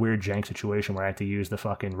really weird jank situation where I have to use the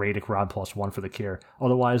fucking Radic Rod +1 for the cure.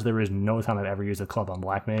 Otherwise, there is no time I've ever used a club on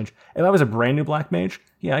black mage. If I was a brand new black mage,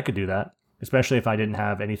 yeah, I could do that. Especially if I didn't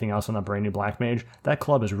have anything else on a brand new black mage. That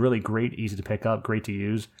club is really great, easy to pick up, great to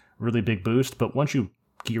use, really big boost. But once you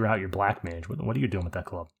gear out your black mage, what are you doing with that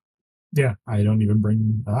club? Yeah, I don't even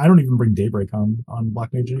bring Daybreak on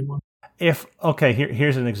black mage anymore.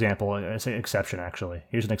 Here's an example. It's an exception, actually.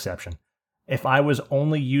 Here's an exception. If I was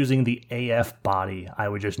only using the AF body, I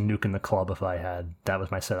would just nuke in the club if I had. That was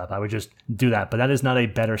my setup. I would just do that. But that is not a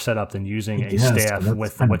better setup than using a staff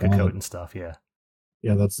with the Wicked Coat and stuff, yeah.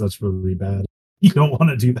 Yeah, that's really bad. You don't want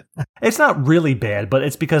to do that. It's not really bad, but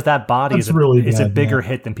it's because that body is a bigger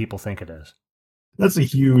hit than people think it is. That's a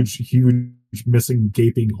huge missing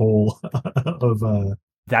gaping hole of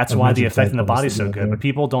That's why the effect in the body is so good. But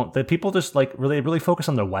people just like really focus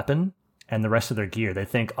on their weapon and the rest of their gear. They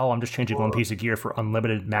think, oh, I'm just changing one piece of gear for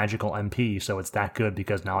unlimited magical MP, so it's that good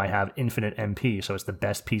because now I have infinite MP, so it's the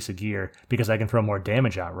best piece of gear because I can throw more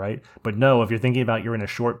damage out, right? But no, if you're thinking about you're in a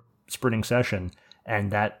short sprinting session,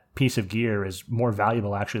 and that piece of gear is more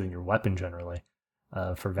valuable actually than your weapon generally,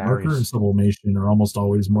 for various. Marker and sublimation are almost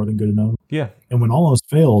always more than good enough. Yeah. And when all else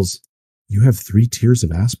fails, you have 3 tiers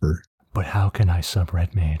of Asper. But how can I sub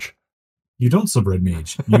red mage? You don't sub red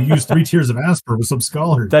mage. You use 3 tiers of Asper with sub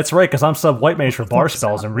scholar. That's right, because I'm sub white mage for bar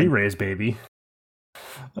spells and re-raise, baby.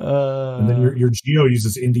 And then your Geo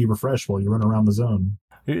uses Indie Refresh while you run around the zone.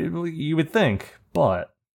 You would think,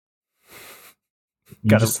 but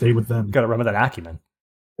gotta stay with them. Gotta run with that acumen.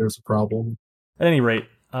 There's a problem. At any rate,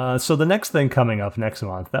 so the next thing coming up next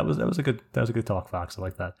month, that was a good talk, Fox. I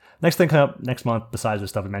like that. Next thing coming up next month, besides the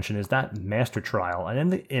stuff we mentioned, is that Master Trial. And in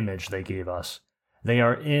the image they gave us, they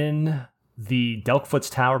are in the Delkfoot's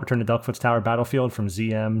Tower, Return to Delkfoot's Tower battlefield from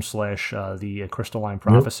ZM / the Crystalline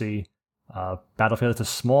Prophecy battlefield. It's a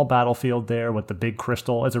small battlefield there with the big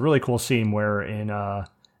crystal. It's a really cool scene where in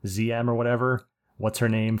ZM or whatever, what's her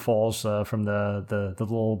name falls from the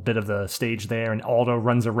little bit of the stage there, and Aldo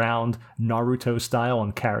runs around Naruto style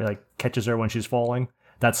and catches her when she's falling.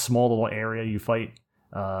 That small little area you fight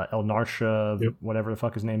El Narsha, whatever the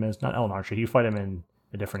fuck his name is. Not El Narsha. You fight him in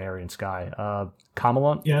a different area in Sky.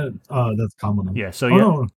 Kamalant? Yeah, that's Kamalant. Yeah, so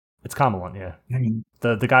no. It's Kamalant, yeah.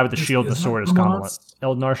 The guy with the shield and the sword is Kamalant.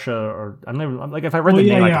 El Narsha, or I'm never like if I read the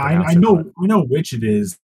name, I know which it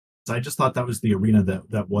is. I just thought that was the arena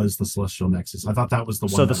that was the Celestial Nexus. I thought that was the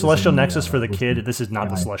one. So the Celestial Nexus for the kid, this is not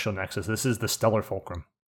the Celestial Nexus. This is the Stellar Fulcrum.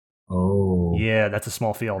 Oh. Yeah, that's a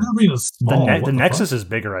small field. That arena's small. The Nexus is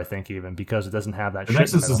bigger, I think, even, because it doesn't have that shit. The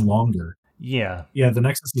Nexus is longer. Yeah. Yeah, the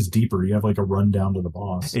Nexus is deeper. You have like a run down to the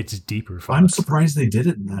boss. It's deeper. I'm surprised they did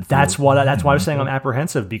it in that. That's why I was saying I'm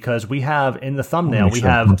apprehensive, because we have in the thumbnail, we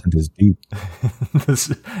have... content is deep.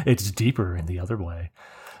 It's deeper in the other way.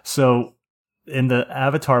 So... in the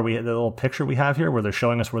avatar, the little picture we have here where they're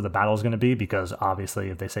showing us where the battle is going to be, because obviously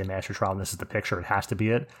if they say Master Trial and this is the picture, it has to be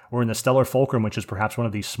it. We're in the Stellar Fulcrum, which is perhaps one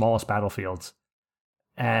of the smallest battlefields.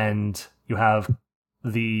 And you have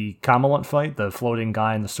the Kamalant fight, the floating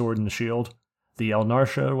guy and the sword and the shield, the El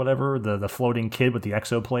Narsha or whatever, the floating kid with the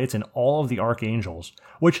exoplates, and all of the Archangels,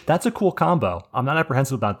 which that's a cool combo. I'm not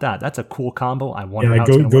apprehensive about that. That's a cool combo. I wonder how it's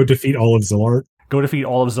going to work. Defeat all of Zilart. Go defeat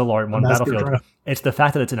all of Zilart in one battlefield. It's the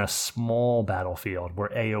fact that it's in a small battlefield where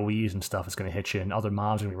AoEs and stuff is going to hit you and other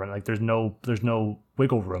mobs are going to be running. Like there's no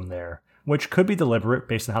wiggle room there, which could be deliberate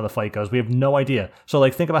based on how the fight goes. We have no idea. So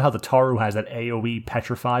like think about how the Taru has that AoE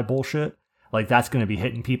petrify bullshit. Like that's going to be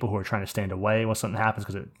hitting people who are trying to stand away when something happens,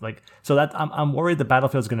 because I'm worried the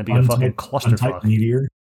battlefield is going to be a fucking clusterfuck. Meteor.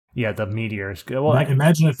 Yeah, the meteors. Well,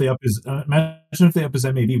 imagine if they up his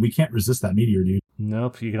MAV. We can't resist that meteor, dude.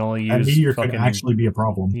 Nope, you can only use that meteor. Could actually be a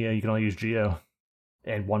problem. Yeah, you can only use Geo,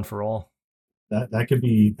 and one for all. That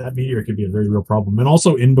meteor could be a very real problem. And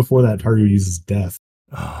also, in before that, Taru uses death.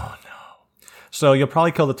 Oh no! So you'll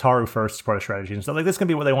probably kill the Taru first as part of strategy and stuff. Like this can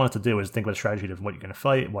be what they want it to do, is think about a strategy of what you're going to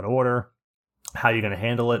fight, what order, how you're going to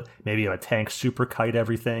handle it. Maybe you have a tank super kite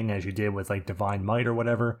everything, as you did with like Divine Might or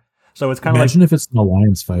whatever. So it's kind of imagine if it's an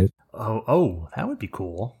alliance fight. Oh, that would be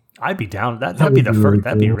cool. I'd be down. That'd be the first. Really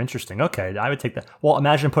that'd be interesting. Okay, I would take that. Well,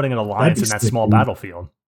 imagine putting an alliance in that small battlefield,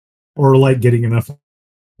 or like getting enough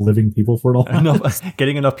living people for it all. No,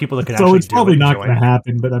 getting enough people that can. So it's probably not going to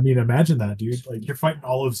happen. But I mean, imagine that, dude. Like you're fighting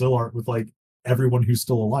all of Zilart with like everyone who's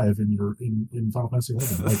still alive in Final Fantasy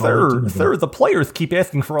 11. Like all 18 of them. Third, the players keep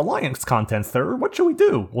asking for alliance content, Third. What should we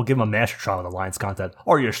do? We'll give them a master trial of alliance content.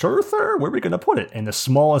 Are you sure, Third? Where are we going to put it? In the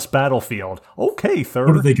smallest battlefield. Okay, Third.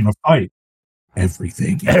 What are they going to fight?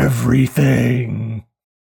 Everything. Everything.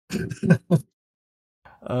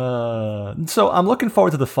 So I'm looking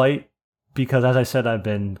forward to the fight because, as I said, I've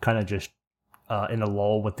been kind of just in a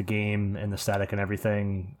lull with the game and the static and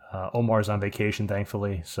everything. Omar's on vacation,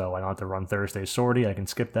 thankfully, so I don't have to run Thursday's sortie. I can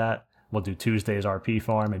skip that. We'll do Tuesday's RP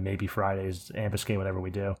farm and maybe Friday's ambuscade, whatever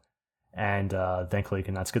we do. And thankfully, you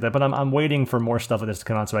cannot skip that. But I'm waiting for more stuff of this to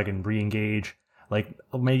come out so I can re-engage. Like,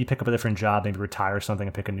 maybe pick up a different job, maybe retire something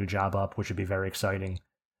and pick a new job up, which would be very exciting.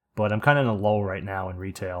 But I'm kind of in a lull right now in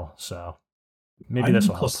retail, so maybe this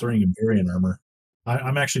will help. +3 Empyrean armor.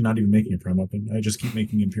 I'm actually not even making a prime weapon. I just keep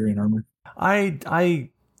making Empyrean armor. I'm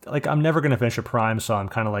never going to finish a prime, so I'm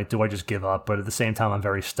kind of like, do I just give up? But at the same time, I'm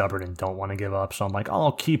very stubborn and don't want to give up. So I'm like,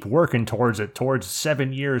 I'll keep working towards it. Towards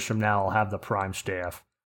 7 years from now, I'll have the prime staff.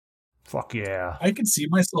 Fuck yeah. I could see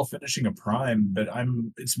myself finishing a prime, but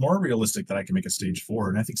it's more realistic that I can make a stage 4,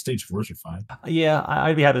 and I think stage 4s are fine. Yeah,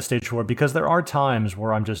 I'd be happy with stage 4 because there are times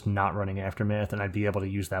where I'm just not running Aftermath and I'd be able to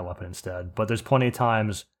use that weapon instead. But there's plenty of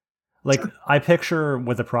times, like, sure. I picture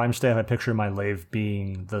with the prime staff, I picture my Lave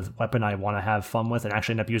being the weapon I want to have fun with and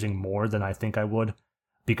actually end up using more than I think I would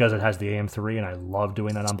because it has the AM3 and I love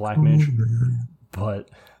doing that on Black Mage. But,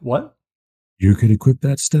 what? You could equip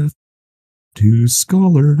that stuff to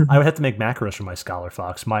Scholar. I would have to make macros for my Scholar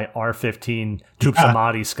Fox. My R15 Troops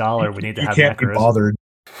Amati Scholar would need to have macros. Be bothered.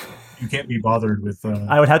 You can't be bothered with...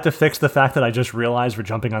 I would have to fix the fact that I just realized we're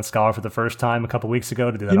jumping on Scholar for the first time a couple weeks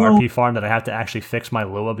ago to do that RP farm that I have to actually fix my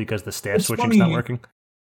Lua because the staff switching's not working.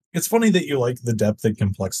 It's funny that you like the depth and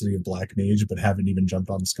complexity of Black Mage but haven't even jumped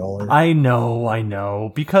on Scholar. I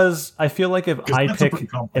know. Because I feel like if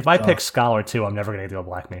I pick Scholar too, I'm never going to do a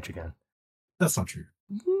Black Mage again. That's not true.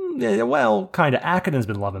 Yeah, well, kind of. Akaden's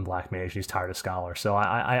been loving Black Mage. He's tired of Scholar. So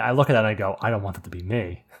I look at that and I go, I don't want that to be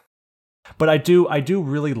me. But I do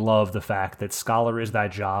really love the fact that Scholar is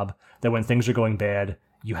that job, that when things are going bad,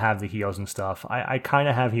 you have the heals and stuff. I kind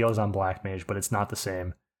of have heals on Black Mage, but it's not the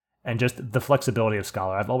same. And just the flexibility of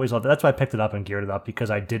Scholar. I've always loved it. That's why I picked it up and geared it up,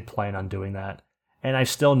 because I did plan on doing that. And I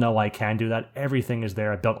still know I can do that. Everything is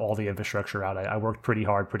there. I built all the infrastructure out. I worked pretty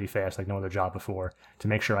hard, pretty fast, like no other job before, to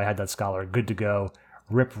make sure I had that Scholar good to go,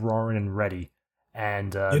 rip roaring and ready.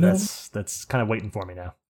 And that's kind of waiting for me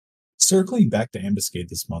now. Circling back to Ambuscade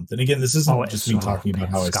this month, and again, this isn't just me talking about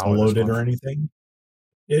how I soloed it or anything.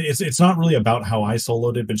 It's not really about how I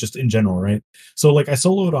soloed it, but just in general, right? So like I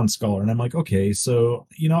soloed on Scholar, and I'm like, okay, so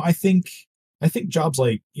I think jobs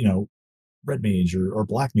like Red Mage or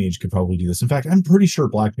Black Mage could probably do this. In fact, I'm pretty sure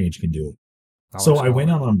Black Mage can do it. So I went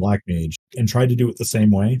out on Black Mage and tried to do it the same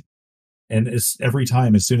way, and every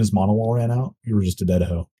time, as soon as Mono Wall ran out, you were just a dead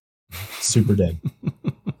hoe, super dead.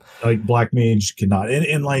 Like Black Mage cannot,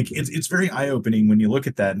 and like it's very eye opening when you look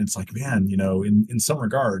at that, and it's like, man, in some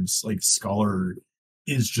regards, like Scholar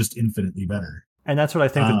is just infinitely better. And that's what I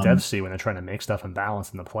think the devs see when they're trying to make stuff in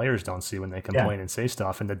balance, and the players don't see when they complain and say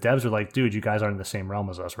stuff. And the devs are like, dude, you guys aren't in the same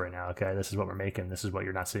realm as us right now. Okay, this is what we're making. This is what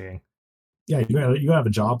you're not seeing. Yeah, you have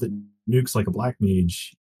a job that nukes like a Black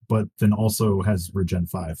Mage, but then also has Regen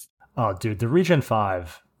 5. Oh, dude, the Regen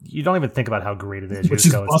 5. You don't even think about how great it is. You Which just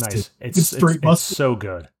is go, busted. It's nice. It's so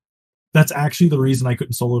good. That's actually the reason I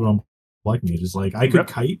couldn't solo it on Black Mage. Is like I could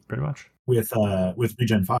kite pretty much with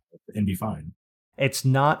Regen 5 and be fine. It's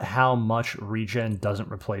not how much regen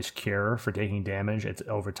doesn't replace cure for taking damage. It's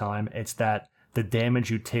over time. It's that the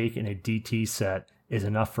damage you take in a DT set is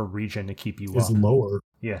enough for regen to keep you up. Is lower.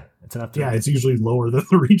 Yeah, it's enough. It's usually lower than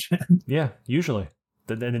the regen. Yeah, usually.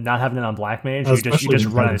 Then not having it on Black Mage, you just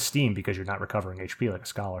run out of steam because you're not recovering HP like a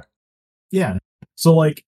Scholar. Yeah. So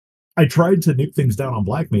like, I tried to nuke things down on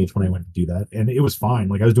Black Mage when I went to do that, and it was fine.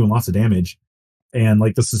 Like I was doing lots of damage, and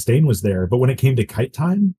like the sustain was there. But when it came to kite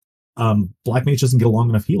time, Black Mage doesn't get a long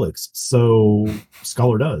enough helix, so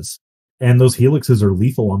Scholar does, and those helixes are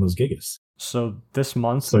lethal on those Gigas. So this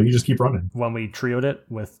month, so you just keep running. When we trioed it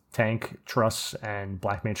with Tank, Truss, and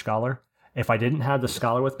Black Mage Scholar, if I didn't have the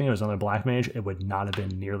Scholar with me, it was another Black Mage, it would not have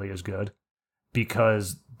been nearly as good,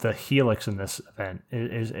 because the helix in this event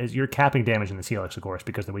is you're capping damage in this helix, of course,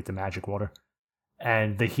 because they weak the magic water.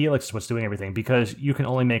 And the helix is what's doing everything, because you can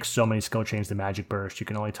only make so many skill chains to magic burst. You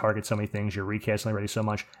can only target so many things. You're recasting already so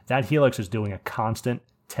much. That helix is doing a constant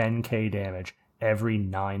 10k damage every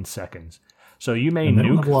 9 seconds. So you may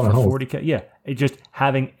nuke for 40k. Yeah, just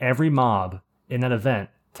having every mob in that event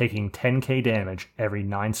taking 10k damage every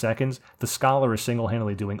 9 seconds. The Scholar is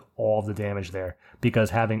single-handedly doing all of the damage there,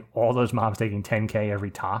 because having all those mobs taking 10k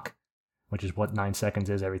every talk which is what 9 seconds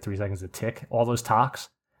is every 3 seconds a tick. All those tocks,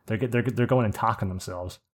 they're going and tocking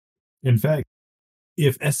themselves. In fact,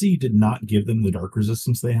 if SE did not give them the dark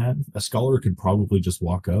resistance they had, a scholar could probably just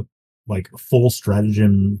walk up, like full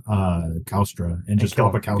stratagem Kaustra, and just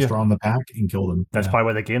drop a Kaustra on the pack and kill them. That's probably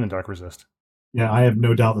why they gave them dark resist. Yeah, I have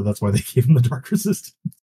no doubt that that's why they gave them the dark resist.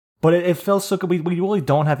 But it feels so good. We really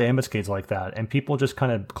don't have ambuscades like that, and people just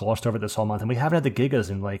kind of glossed over this whole month. And we haven't had the Gigas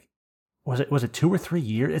in like, was it 2 or 3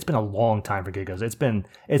 years? It's been a long time for Gigas.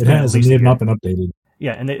 It has. They have not been updated.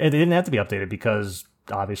 Yeah, and they didn't have to be updated because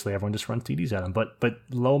obviously everyone just runs TDs at them. But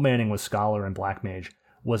low manning with Scholar and Black Mage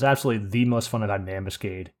was absolutely the most fun I've had in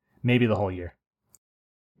ambuscade, maybe the whole year.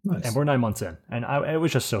 Nice. And we're 9 months in, and it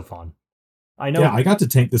was just so fun. I know. Yeah, I got to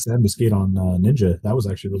tank this ambuscade on Ninja. That was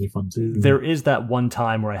actually really fun too. There is that one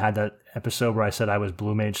time where I had that episode where I said I was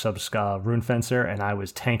Blue Mage sub Rune Fencer, and I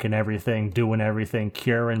was tanking everything, doing everything,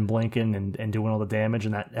 curing, blinking, and doing all the damage,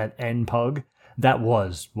 and that end pug. That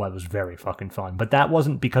was what was very fucking fun. But that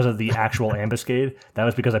wasn't because of the actual ambuscade. That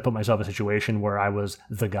was because I put myself in a situation where I was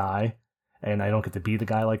the guy, and I don't get to be the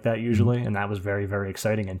guy like that usually. Mm-hmm. And that was very, very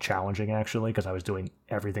exciting and challenging, actually, because I was doing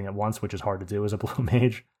everything at once, which is hard to do as a Blue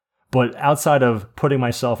Mage. But outside of putting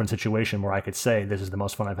myself in a situation where I could say this is the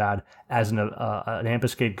most fun I've had, as an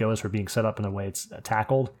ambuscade goes for being set up in a way it's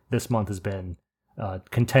tackled, this month has been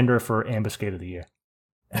contender for ambuscade of the year.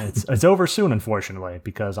 And it's over soon, unfortunately,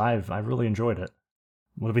 because I've really enjoyed it.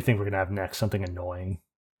 What do we think we're going to have next? Something annoying.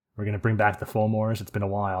 We're going to bring back the Fulmores. It's been a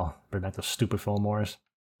while. Bring back the stupid Fulmores.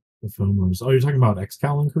 The Fulmores. Oh, you're talking about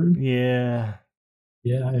Excal and crew? Yeah.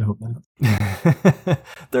 Yeah, I hope not.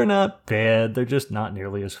 They're not bad. They're just not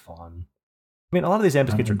nearly as fun. I mean, a lot of these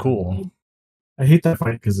ambuscades are cool. I hate that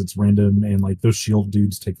fight because it's random and like those shield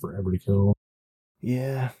dudes take forever to kill.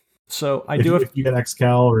 Yeah. So if you get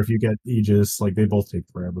Excal or if you get Aegis, like they both take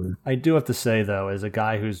forever. I do have to say though, as a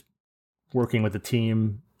guy who's working with the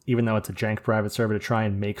team, even though it's a jank private server, to try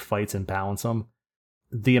and make fights and balance them,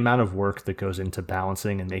 the amount of work that goes into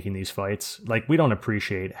balancing and making these fights, like we don't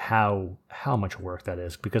appreciate how much work that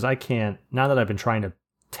is, because I can't, now that I've been trying to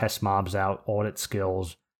test mobs out, audit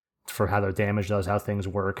skills for how their damage does, how things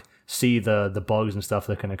work, see the bugs and stuff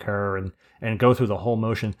that can occur and go through the whole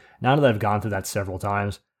motion. Now that I've gone through that several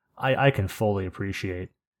times, I can fully appreciate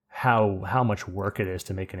how much work it is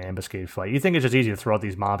to make an ambuscade fight. You think it's just easy to throw out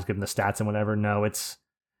these mobs, give them the stats and whatever. No, it's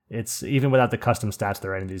even without the custom stats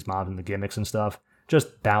they're adding these mobs and the gimmicks and stuff,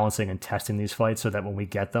 just balancing and testing these fights so that when we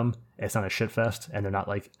get them, it's not a shitfest and they're not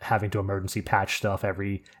like having to emergency patch stuff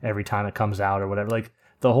every time it comes out or whatever. Like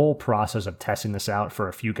the whole process of testing this out for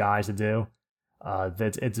a few guys to do,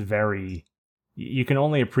 it's very, you can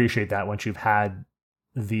only appreciate that once you've had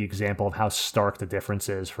the example of how stark the difference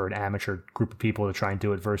is for an amateur group of people to try and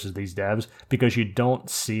do it versus these devs, because you don't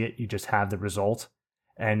see it, you just have the result.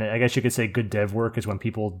 And I guess you could say good dev work is when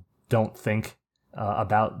people don't think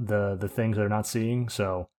about the things they're not seeing.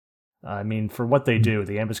 So, I mean, for what they do,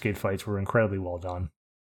 the ambuscade fights were incredibly well done.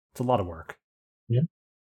 It's a lot of work. Yeah,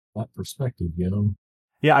 that perspective, you know.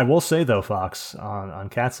 Yeah, I will say though, Fox, on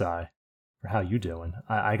Cat's Eye, for how you doing,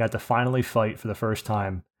 I got to finally fight for the first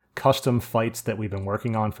time custom fights that we've been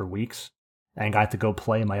working on for weeks, and got to go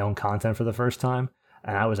play my own content for the first time.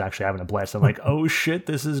 And I was actually having a blast. I'm like, oh shit,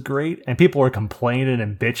 this is great. And people are complaining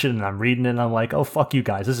and bitching, and I'm reading it, and I'm like, oh, fuck you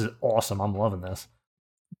guys. This is awesome. I'm loving this.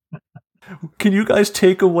 Can you guys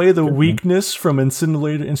take away the weakness from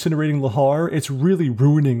incinerating Lahar? It's really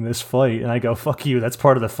ruining this fight. And I go, fuck you. That's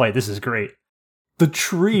part of the fight. This is great. The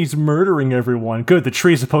tree's murdering everyone. Good. The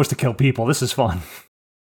tree's supposed to kill people. This is fun.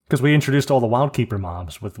 Because we introduced all the Wildkeeper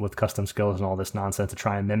mobs with custom skills and all this nonsense to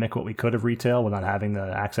try and mimic what we could of retail without having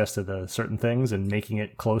the access to the certain things and making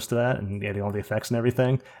it close to that and getting all the effects and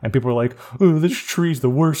everything. And people were like, oh, this tree's the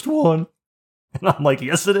worst one. And I'm like,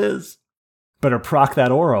 yes, it is. Better proc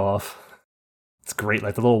that aura off. It's great.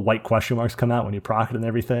 Like the little white question marks come out when you proc it and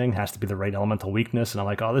everything. Has to be the right elemental weakness. And I'm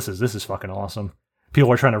like, oh, this is fucking awesome.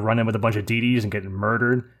 People are trying to run in with a bunch of DDs and getting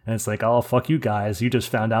murdered. And it's like, oh, fuck you guys. You just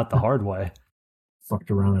found out the hard way. Fucked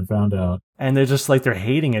around and found out. And they're just like, they're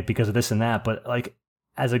hating it because of this and that. But like,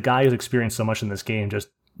 as a guy who's experienced so much in this game, just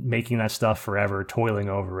making that stuff forever, toiling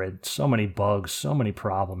over it, so many bugs, so many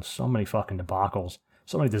problems, so many fucking debacles,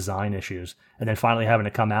 so many design issues, and then finally having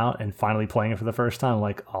to come out and finally playing it for the first time,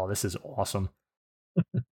 like, oh, this is awesome.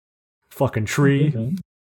 Fucking tree. Okay.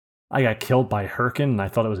 I got killed by Hurricane, and I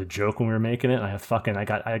thought it was a joke when we were making it. And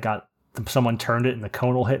I got someone turned it and the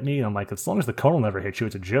conal hit me, and I'm like, as long as the conal never hits you,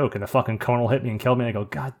 it's a joke. And the fucking conal hit me and killed me, and I go,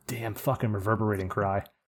 god damn, fucking reverberating cry.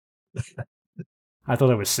 I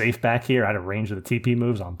thought I was safe back here. I had a range of the TP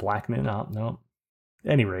moves on Blackman. Oh, no.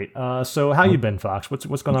 Any rate, so how you been, Fox? What's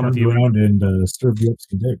going on with you? Around and stirred you up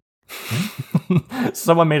some dick.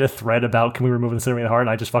 Someone made a thread about can we remove Incinerate Heart, and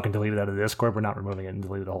I just fucking deleted it out of the Discord. We're not removing it and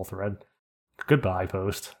deleted the whole thread. Goodbye,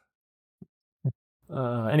 post.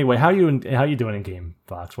 Anyway, how you doing in game,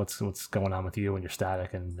 Fox? What's going on with you and your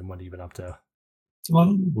static, and what have you been up to?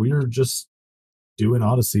 Well, we're just doing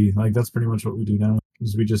Odyssey. Like that's pretty much what we do now.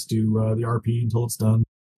 Is we just do the RP until it's done.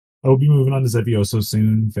 I will be moving on to Zevioso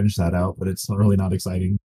soon. Finish that out, but it's really not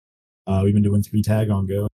exciting. We've been doing 3 tag on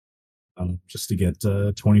Go, just to get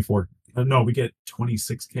 24. No, we get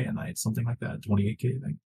 26k a night, something like that. 28k, I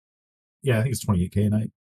think. Yeah, I think it's 28k a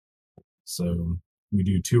night. So we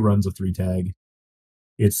do 2 runs of 3 tag.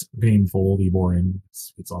 It's painfully boring.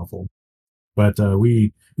 It's awful. But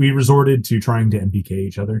we resorted to trying to MPK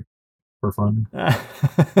each other for fun.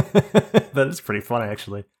 That is pretty fun,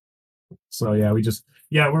 actually. So yeah,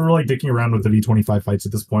 we're like dicking around with the V25 fights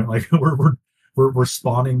at this point. Like we're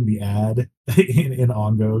spawning the ad in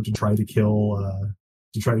Ongo to try to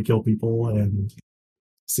kill people and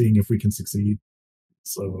seeing if we can succeed.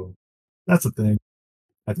 So that's the thing.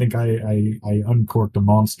 I think I uncorked a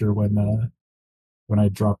monster when I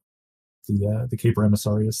dropped the Caper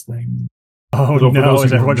Emissarius thing. Oh no!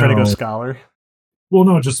 Is everyone trying to go Scholar? Well,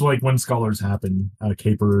 no, just like when Scholars happen,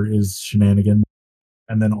 Caper is shenanigan,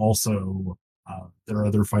 and then also there are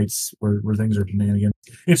other fights where things are shenanigans.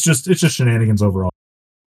 It's just shenanigans overall.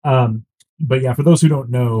 But yeah, for those who don't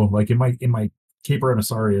know, like in my Caper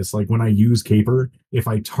Emissarius, like when I use Caper, if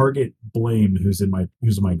I target Blame, who's in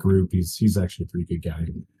my group, he's actually a pretty good guy.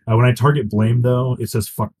 When I target Blame though, it says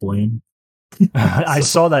fuck Blame. I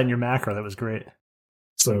saw that in your macro. That was great.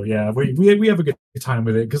 So yeah, we have a good time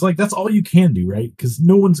with it because like that's all you can do, right? Because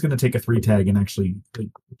no one's gonna take a 3 tag and actually like,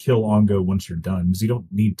 kill Ongo once you're done because you don't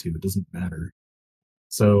need to. It doesn't matter.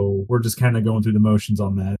 So we're just kind of going through the motions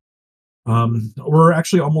on that. We're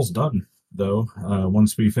actually almost done though.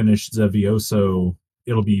 Once we finish Zevioso,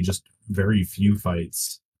 it'll be just very few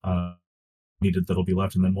fights needed that'll be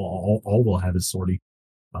left, and then all we'll have is Sortie.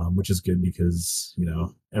 Which is good because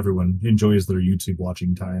everyone enjoys their YouTube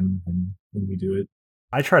watching time when we do it.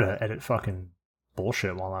 I try to edit fucking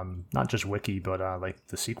bullshit while I'm not just wiki, but like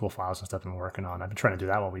the SQL files and stuff I'm working on. I've been trying to do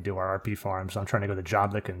that while we do our RP farms. I'm trying to go to the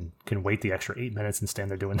job that can wait the extra 8 minutes and stand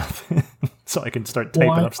there doing nothing, so I can start typing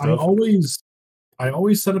up stuff. I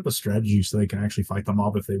always set up a strategy so they can actually fight the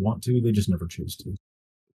mob if they want to. They just never choose to.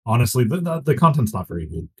 Honestly, the content's not very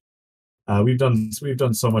good. We've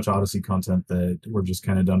done so much Odyssey content that we're just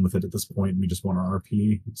kind of done with it at this point. We just want our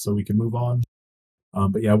RP so we can move on.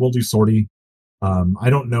 But yeah, we'll do Sortie. I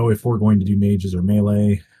don't know if we're going to do mages or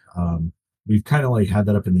melee. We've kind of like had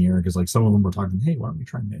that up in the air because like some of them were talking, hey, why don't we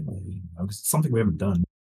try melee? Because it's something we haven't done.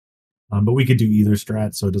 But we could do either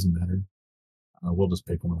strat, so it doesn't matter. We'll just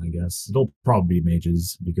pick one, I guess. It'll probably be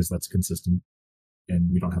mages because that's consistent, and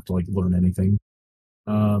we don't have to like learn anything.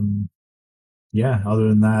 Yeah, other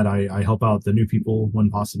than that, I help out the new people when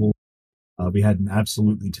possible. We had an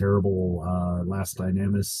absolutely terrible last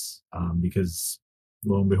Dynamis because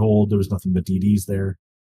lo and behold, there was nothing but DDs there.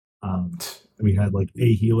 We had like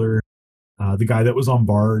a healer. The guy that was on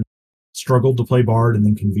Bard struggled to play Bard and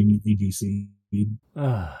then conveniently DC'd.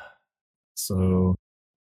 So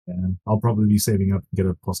yeah, I'll probably be saving up to get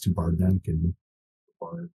a +2 Bard deck and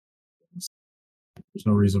Bard. There's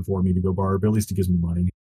no reason for me to go Bard, but at least it gives me money.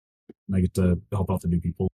 And I get to help out the new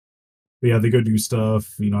people. But yeah, they go do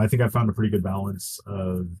stuff. I think I found a pretty good balance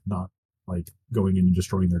of not like going in and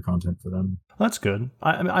destroying their content for them. Well, that's good.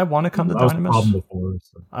 I mean, I want to come to Dynamis. Before,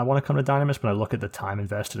 so. I want to come to Dynamis, but I look at the time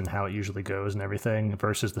invested and how it usually goes and everything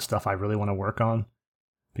versus the stuff I really want to work on.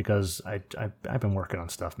 Because I've been working on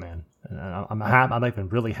stuff, man. And I'm like been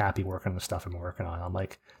really happy working on the stuff I'm working on. I'm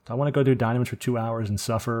like, do I want to go do Dynamis for 2 hours and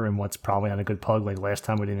suffer and what's probably on a good pug like last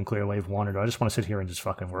time we didn't clear wave 1, or do I just want to sit here and just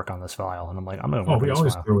fucking work on this file? And I'm like, I'm gonna work on this file. We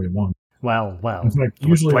always clear wave 1. Well. In fact,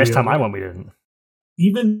 usually last time I went, we didn't.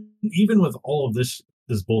 Even with all of this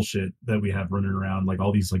bullshit that we have running around, like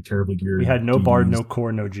all these like terribly geared. We had no DDs. Bard, no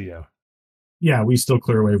core, no Geo. Yeah, we still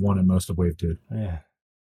clear wave 1 and most of wave 2. Yeah.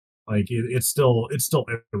 Like it's still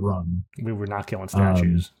a run. We were not killing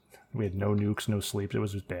statues. We had no nukes, no sleeps. It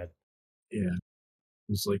was just bad. Yeah,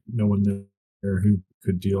 there's like no one there who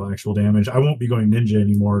could deal actual damage. I won't be going ninja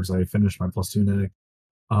anymore because I finished my +2 neck.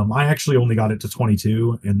 I actually only got it to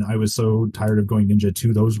 22, and I was so tired of going ninja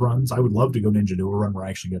to those runs. I would love to go ninja to a run where I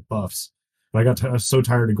actually get buffs, but I got so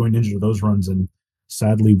tired of going ninja to those runs and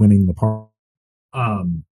sadly winning the part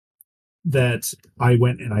that I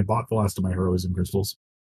went and I bought the last of my heroism crystals.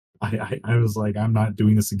 I was like, I'm not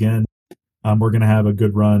doing this again. We're gonna have a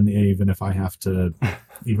good run, even if I have to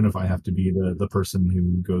be the person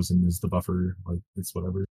who goes and is the buffer. Like it's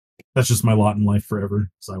whatever. That's just my lot in life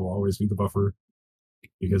forever. So I will always be the buffer.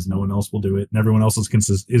 because no one else will do it, and everyone else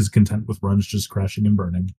is content with runs just crashing and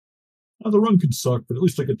burning. Oh, the run could suck, but at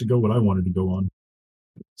least I get to go what I wanted to go on.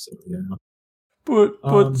 So yeah.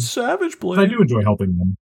 But Savage But I Blade. do enjoy helping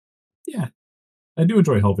them. Yeah, I do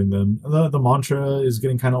enjoy helping them. The mantra is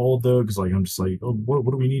getting kind of old though, because like I'm just like, oh,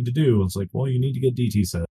 what do we need to do? It's like, well, you need to get DT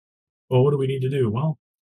set. Well, what do we need to do? Well,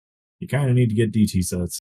 you kind of need to get DT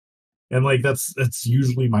sets. And like that's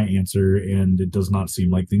usually my answer, and it does not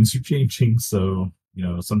seem like things are changing. So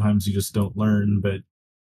sometimes you just don't learn, but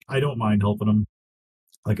I don't mind helping them.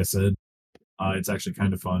 Like I said, it's actually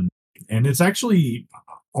kind of fun, and it's actually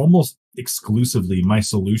almost exclusively my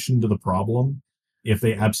solution to the problem. If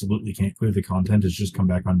they absolutely can't clear the content, is just come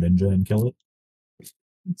back on Ninja and kill it.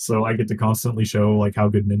 So I get to constantly show like how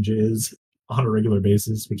good Ninja is on a regular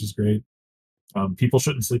basis, which is great. People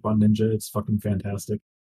shouldn't sleep on Ninja; it's fucking fantastic.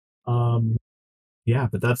 Yeah,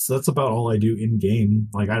 but that's about all I do in game.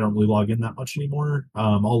 Like I don't really log in that much anymore.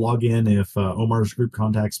 I'll log in if Omar's group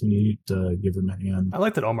contacts me to give him a hand. I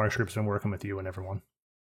like that Omar's group's been working with you and everyone.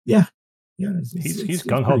 Yeah, he's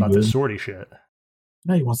gung ho about the sortie shit.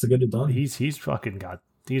 Yeah, he wants to get it done. He's fucking got.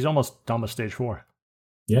 He's almost done with stage 4.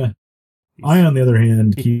 Yeah, I on the other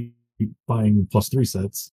hand keep buying +3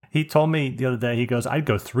 sets. He told me the other day, he goes, I'd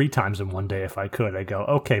go 3 times in one day if I could. I go,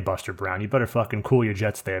 okay, Buster Brown, you better fucking cool your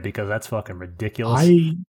jets there because that's fucking ridiculous.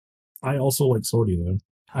 I also like sortie though.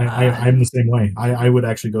 I'm the same way. I would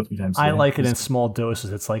actually go 3 times. I like it in small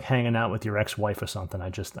doses. It's like hanging out with your ex-wife or something. I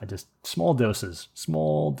just small doses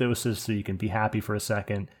so you can be happy for a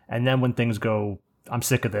second. And then when things go, I'm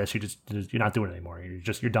sick of this. You're not doing it anymore.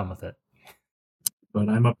 You're done with it. But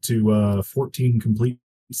I'm up to 14 complete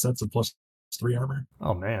sets of +3 armor.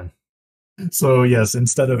 Oh man. So yes,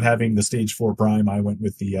 instead of having the stage 4 prime, I went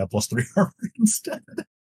with the +3 armor instead.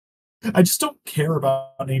 I just don't care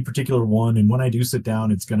about any particular one, and when I do sit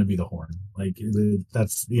down, it's going to be the horn. Like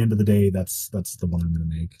that's the end of the day. That's the one I'm going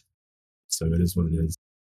to make. So it is what it is.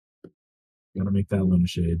 Got to make that Luna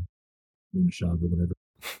Shade, Luna Shot, or whatever.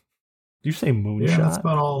 Do you say Moonshot? Yeah, that's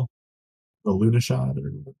about all. The Luna Shot.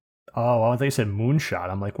 Oh, I thought you said Moonshot.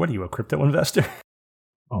 I'm like, what are you, a crypto investor?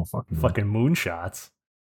 Oh, fucking moonshots.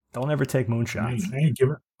 Don't ever take moonshots.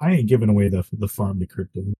 I ain't giving away the farm to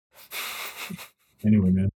crypto.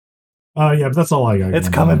 Anyway, man. Yeah, but that's all I got. It's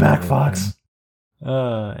coming back, Fox.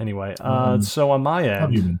 Anyway, so on my end, how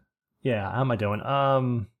have you been? Yeah, how am I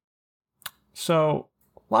doing? So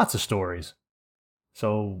lots of stories.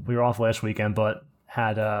 So we were off last weekend, but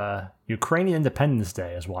had Ukrainian Independence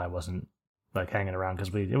Day is why I wasn't like hanging around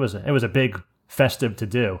because it was a big festive to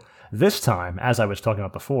do. This time, as I was talking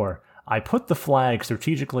about before, I put the flag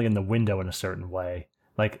strategically in the window in a certain way.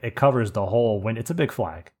 Like it covers the whole window. It's a big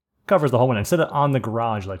flag. Covers the whole window instead of on the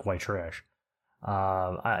garage like white trash.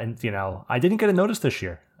 I didn't get a notice this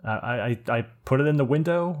year. I put it in the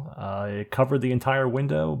window. It covered the entire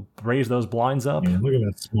window. Raised those blinds up. Yeah, look at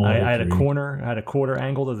that small. I had a quarter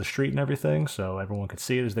angle to the street and everything, so everyone could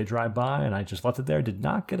see it as they drive by. And I just left it there. Did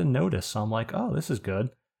not get a notice. So I'm like, oh, this is good.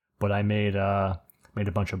 But I made a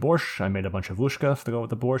bunch of borscht. I made a bunch of vushka to go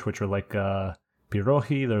with the borscht, which were like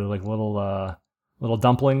pirohi. They're like little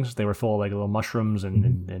dumplings. They were full of like little mushrooms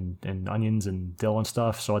and onions and dill and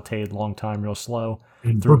stuff, sauteed long time, real slow.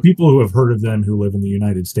 And for people who have heard of them who live in the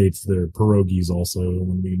United States, they're pierogies also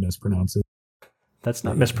when we mispronounce it. That's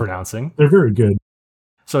not mispronouncing. They're very good.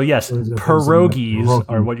 So yes, pierogies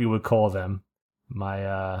are what you would call them.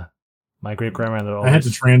 My great grandmother always... I had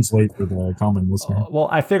to translate for the common listener. Well,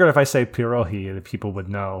 I figured if I say pierogi, the people would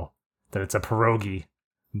know that it's a pierogi.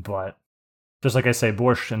 But just like I say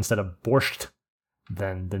borscht instead of borscht,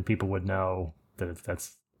 then people would know that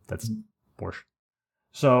that's borscht.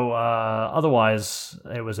 So otherwise,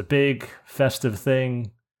 it was a big festive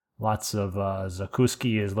thing. Lots of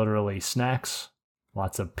zakuski is literally snacks.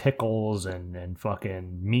 Lots of pickles and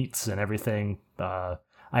fucking meats and everything. I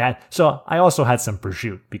also had some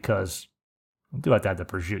prosciutto because I do have to have the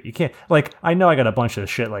prosciutto. You can't I know I got a bunch of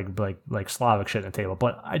shit like Slavic shit on the table,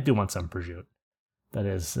 but I do want some prosciutto. That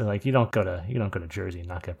is you don't go to Jersey and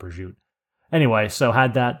not get prosciutto. Anyway, so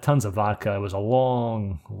had that, tons of vodka. It was a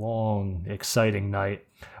long, long, exciting night.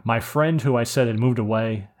 My friend who I said had moved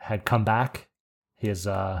away had come back. He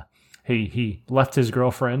left his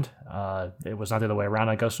girlfriend. It was not the other way around.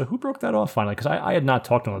 I go, so who broke that off finally? Because I had not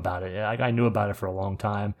talked to him about it. I knew about it for a long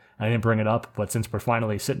time. I didn't bring it up, but since we're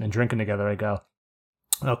finally sitting and drinking together, I go,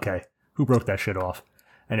 okay, who broke that shit off?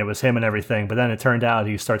 And it was him and everything. But then it turned out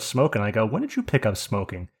he starts smoking. I go, when did you pick up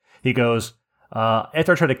smoking? He goes,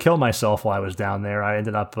 after I tried to kill myself while I was down there, I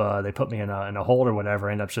ended up, they put me in a hole or whatever.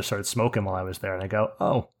 I ended up just started smoking while I was there. And I go,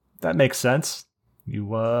 oh, that makes sense.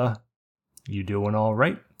 You doing all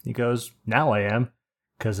right? He goes, now I am.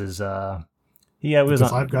 because it was Because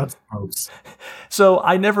I've got smokes. So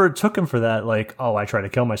I never took him for that, like, oh, I try to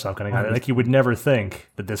kill myself kind of guy. Like, you would never think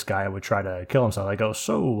that this guy would try to kill himself. I go,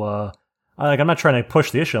 I'm not trying to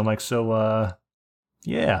push the issue. I'm like,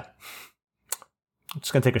 yeah, I'm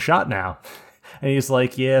just going to take a shot now. And he's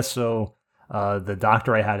like, yeah, so the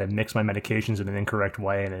doctor I had mixed my medications in an incorrect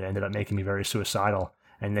way, and it ended up making me very suicidal.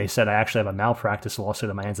 And they said I actually have a malpractice lawsuit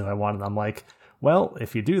in my hands if I wanted. I'm like, well,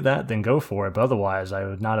 if you do that, then go for it. But otherwise, I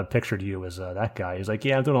would not have pictured you as that guy. He's like,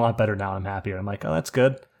 yeah, I'm doing a lot better now. I'm happier. I'm like, oh, that's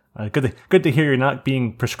good. Good to hear you're not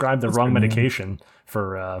being prescribed the wrong medication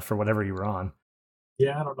for whatever you were on.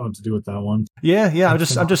 Yeah, I don't know what to do with that one. Yeah. I'm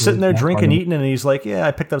just sitting there drinking, eating, and he's like, yeah,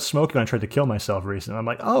 I picked up smoking when I tried to kill myself recently. I'm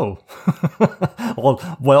like, oh,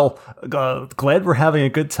 well, glad we're having a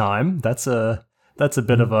good time. That's a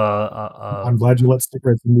bit of a. I'm glad you let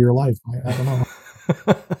cigarettes into your life. I don't know.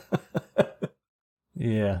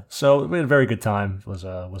 Yeah, so we had a very good time. It was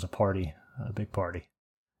a party, a big party.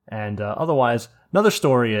 And otherwise, another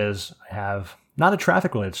story is I have not a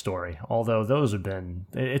traffic-related story, although those have been,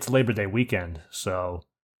 it's Labor Day weekend, so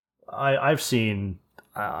I've seen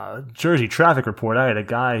Jersey Traffic Report. I had a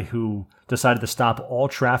guy who decided to stop all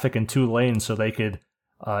traffic in 2 lanes so they could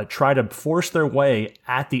try to force their way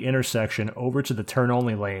at the intersection over to the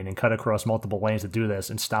turn-only lane and cut across multiple lanes to do this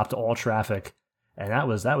and stopped all traffic. And that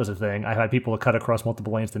was a thing. I've had people cut across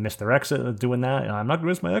multiple lanes to miss their exit doing that. And I'm not going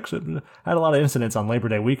to miss my exit. I had a lot of incidents on Labor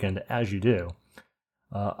Day weekend, as you do.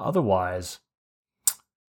 Otherwise,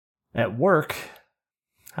 at work,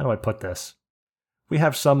 how do I put this? We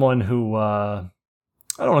have someone who, I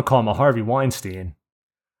don't want to call him a Harvey Weinstein,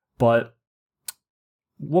 but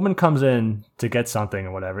woman comes in to get something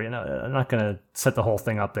or whatever. I'm not going to set the whole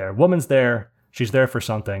thing up there. Woman's there. She's there for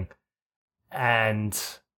something. And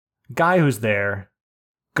guy who's there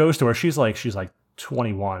goes to her. She's like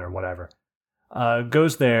 21 or whatever.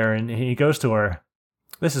 Goes there and he goes to her.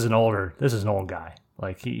 This is an old guy.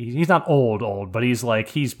 Like he's not old, but he's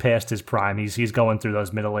past his prime. He's going through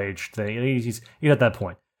those middle-aged things. He's at that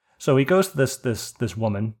point. So he goes to this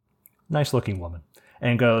woman, nice looking woman,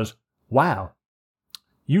 and goes, "Wow,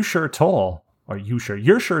 you're sure tall.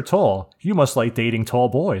 You must like dating tall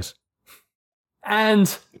boys."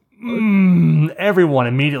 And everyone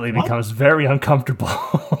immediately becomes very uncomfortable.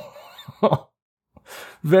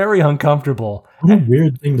 Very uncomfortable. What a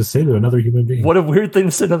weird thing to say to another human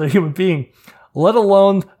being. Let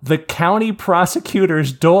alone the county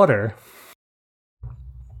prosecutor's daughter.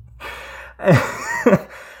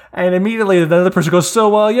 And immediately the other person goes,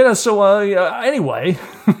 anyway.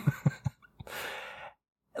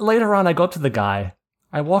 Later on, I go up to the guy.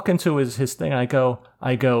 I walk into his thing. I go,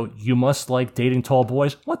 you must like dating tall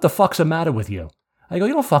boys. What the fuck's the matter with you? I go,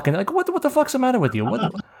 you don't fucking, like, what the fuck's the matter with you?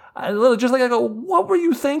 I go, what were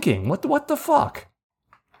you thinking? What the fuck?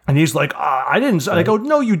 And he's like, I didn't. I go,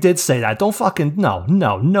 no, you did say that. Don't fucking, no,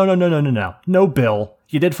 Bill,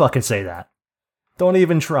 you did fucking say that. Don't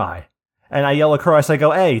even try. And I yell across. I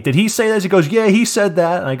go, hey, did he say this? He goes, yeah, he said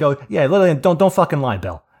that. And I go, yeah, literally, don't fucking lie,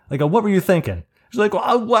 Bill. I go, what were you thinking? He's like, well,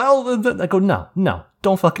 I go, no,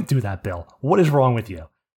 don't fucking do that, Bill. What is wrong with you?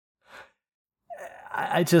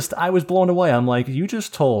 I was blown away. I'm like, you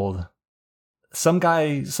just told some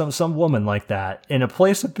guy, some woman like that in a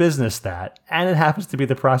place of business and it happens to be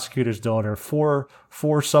the prosecutor's daughter for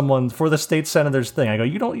the state senator's thing. I go,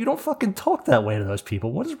 you don't fucking talk that way to those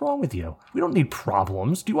people. What is wrong with you? We don't need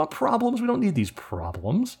problems. Do you want problems? We don't need these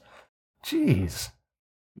problems. Jeez.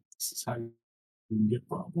 This is how you get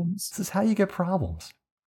problems. This is how you get problems.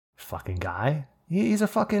 Fucking guy. He's a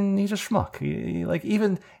schmuck.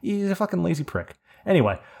 He's a fucking lazy prick.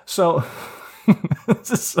 Anyway, so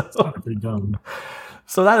pretty dumb.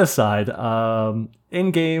 So that aside,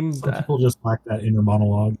 in game, some people just lack that inner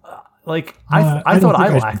monologue. I thought I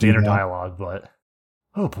lacked inner dialogue, but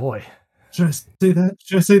oh boy. Should I say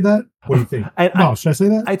that? What do you think? Should I say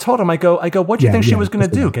that? I told him, I go, what do you think she was going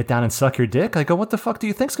to do? Get down and suck your dick? I go, what the fuck do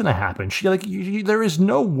you think's going to happen? She there is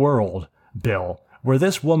no world, Bill, where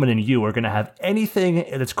this woman and you are going to have anything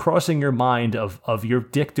that's crossing your mind of your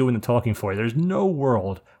dick doing the talking for you. There's no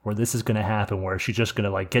world where this is going to happen, where she's just going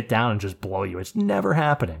to get down and just blow you. It's never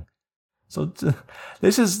happening. So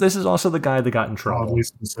this is also the guy that got in trouble. Oddly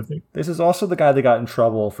specific. This is also the guy that got in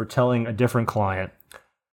trouble for telling a different client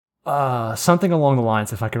something along the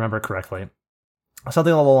lines, if I can remember correctly,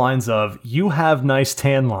 something along the lines of, you have nice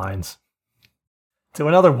tan lines, to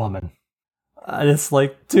another woman. And it's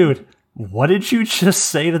like, dude, what did you just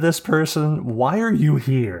say to this person? Why are you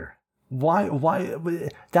here? Why?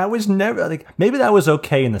 That was never, maybe that was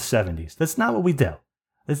okay in the 70s. That's not what we do.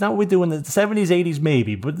 It's not what we do in the 70s, 80s,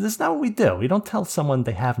 maybe, but this is not what we do. We don't tell someone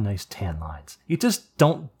they have nice tan lines. You just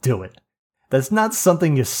don't do it. That's not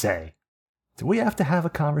something you say. Do we have to have a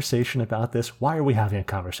conversation about this? Why are we having a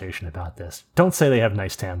conversation about this? Don't say they have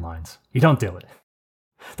nice tan lines. You don't do it.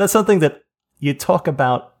 That's something that you talk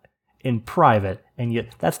about in private, and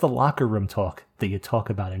that's the locker room talk that you talk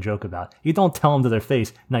about and joke about. You don't tell them to their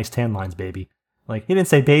face, nice tan lines, baby. Like, he didn't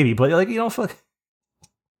say baby, but like, you don't fuck.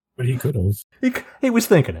 But he could have. He was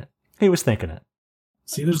thinking it. He was thinking it.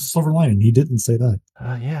 See, there's a silver lining. He didn't say that.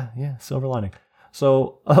 Yeah, silver lining.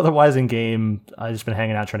 So otherwise in game, I've just been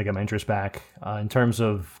hanging out trying to get my interest back. In terms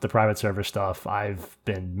of the private server stuff, I've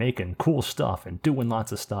been making cool stuff and doing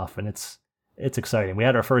lots of stuff, and it's exciting. We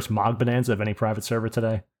had our first Mog Bonanza of any private server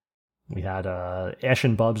today. We had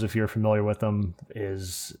Ashen Bubs, if you're familiar with them,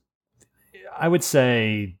 is, I would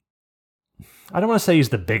say, I don't want to say he's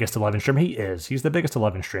the biggest 11 streamer. He is. He's the biggest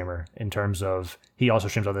 11 streamer in terms of, he also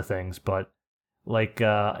streams other things, but like,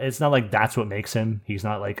 it's not like that's what makes him. He's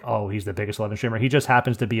not like, oh, he's the biggest 11 streamer. He just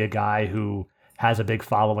happens to be a guy who has a big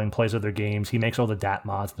following, plays other games. He makes all the DAT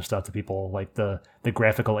mods and stuff to people, like the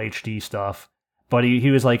graphical HD stuff. But he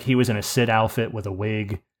was in a Sid outfit with a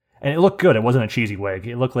wig. And it looked good. It wasn't a cheesy wig.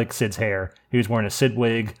 It looked like Sid's hair. He was wearing a Sid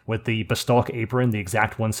wig with the Bestalk apron, the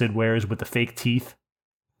exact one Sid wears with the fake teeth.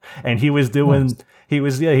 And he was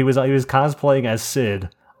cosplaying as Sid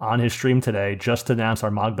on his stream today just to announce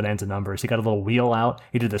our Mog Bonanza numbers. He got a little wheel out.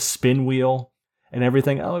 He did a spin wheel and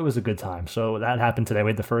everything. Oh, it was a good time. So that happened today.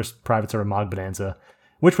 We had the first private server Mog Bonanza,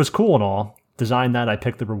 which was cool and all. Designed that. I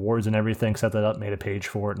picked the rewards and everything, set that up, made a page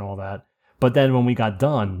for it and all that. But then when we got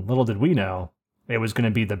done, little did we know, it was going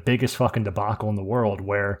to be the biggest fucking debacle in the world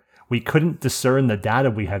where we couldn't discern the data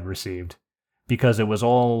we had received because it was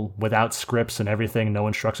all without scripts and everything, no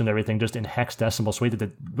instructions, everything, just in hexadecimal. So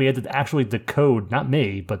we had to actually decode, not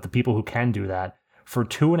me, but the people who can do that. For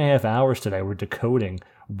 2.5 hours today, we're decoding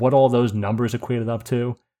what all those numbers equated up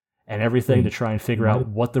to and everything to try and figure out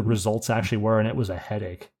what the results actually were, and it was a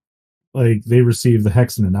headache. Like, they received the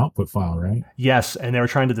hex in an output file, right? Yes, and they were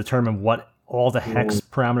trying to determine what all the hex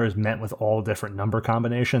parameters meant with all different number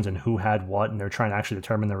combinations and who had what, and they're trying to actually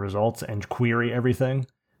determine the results and query everything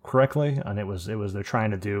correctly. And it was they're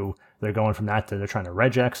trying to do, they're going from that to they're trying to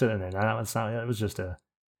regex it, and then it's not. It was just it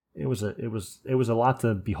was a lot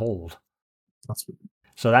to behold. That's weird.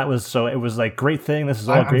 So it was like great thing. This is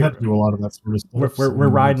all great. I've had to do a lot of that sort of stuff. We're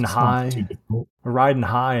riding high. We're riding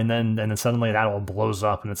high, and then suddenly that all blows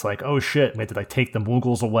up, and it's like, oh shit! We had to like take the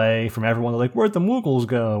Moogles away from everyone. They're like, where'd the Moogles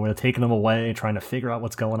go? We're taking them away, trying to figure out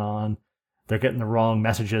what's going on. They're getting the wrong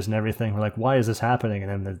messages and everything. We're like, why is this happening?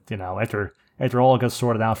 And then after all gets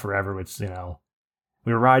sorted out forever, it's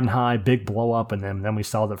we were riding high, big blow up, and then we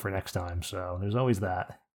solved it for next time. So there's always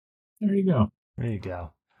that. There you go. There you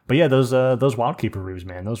go. But yeah, those Wildkeeper Reeves,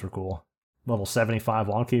 man, those were cool. Level 75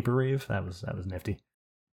 Wildkeeper Reeve, that was nifty.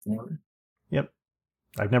 Yeah. Yep.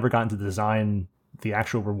 I've never gotten to design the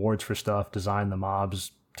actual rewards for stuff, design the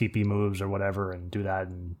mobs, TP moves or whatever, and do that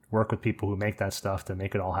and work with people who make that stuff to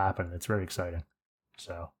make it all happen. It's very exciting.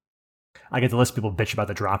 So I get to listen to people bitch about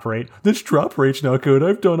the drop rate. This drop rate's not good.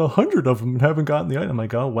 I've done 100 of them and haven't gotten the item. I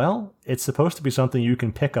go, well, it's supposed to be something you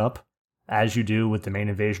can pick up as you do with the main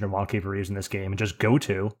invasion of Wildkeeper Reeves in this game and just go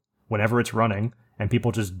to whenever it's running, and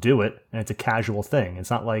people just do it, and it's a casual thing. It's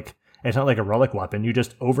not like a relic weapon. You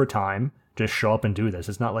just, over time, just show up and do this.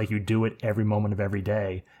 It's not like you do it every moment of every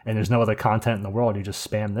day, and there's no other content in the world. You just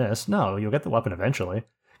spam this. No, you'll get the weapon eventually.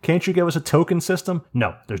 Can't you give us a token system?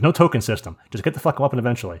 No, there's no token system. Just get the fucking weapon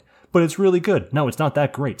eventually. But it's really good. No, it's not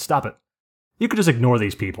that great. Stop it. You could just ignore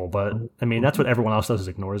these people, but, I mean, that's what everyone else does is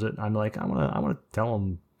ignores it. I'm like, I want to tell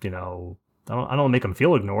them, I don't want to make them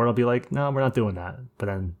feel ignored. I'll be like, no, we're not doing that. But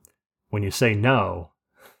then when you say no,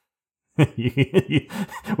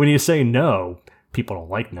 when you say no, people don't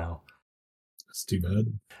like no. That's too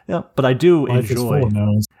bad. Yeah, but I do Life enjoy.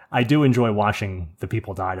 I do enjoy watching the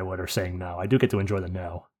people die to it or saying no. I do get to enjoy the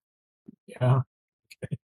no. Yeah.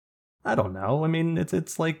 Okay. I don't know. I mean,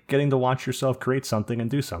 it's like getting to watch yourself create something and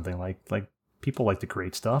do something. Like people like to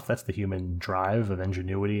create stuff. That's the human drive of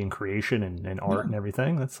ingenuity and creation and art and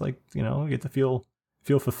everything. That's like, you get to feel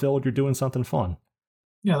fulfilled. You're doing something fun.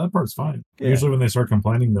 Yeah, that part's fine. Yeah. Usually when they start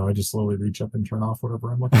complaining, though, I just slowly reach up and turn off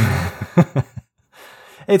whatever I'm looking at.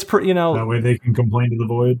 It's pretty, That way they can complain to the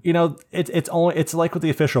void. It's like with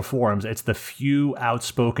the official forums. It's the few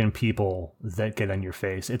outspoken people that get on your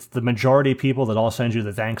face. It's the majority of people that all send you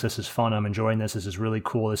the thanks. This is fun. I'm enjoying this. This is really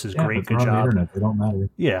cool. This is great. Good on job. The internet, they don't matter.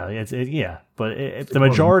 Yeah, but the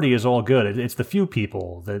majority is all good. It's the few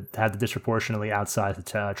people that have the disproportionately outsized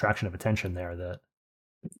attraction of attention there that.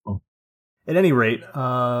 Oh. At any rate,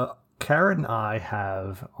 Karen and I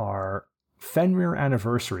have our Fenrir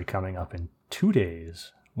anniversary coming up in 2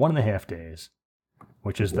 days, 1.5 days,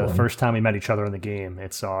 which is the first time we met each other in the game.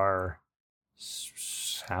 It's our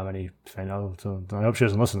how many? I hope she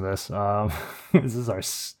doesn't listen to this. This is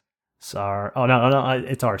our oh no,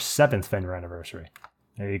 it's our 7th Fenrir anniversary.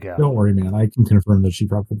 There you go. Don't worry, man. I can confirm that she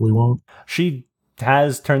probably won't. She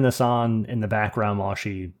has turned this on in the background while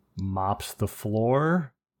she mops the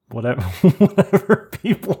floor. Whatever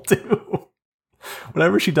people do.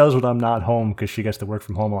 Whatever she does when I'm not home, because she gets to work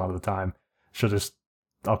from home a lot of the time,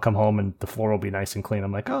 I'll come home and the floor will be nice and clean.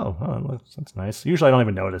 I'm like, oh, that's nice. Usually I don't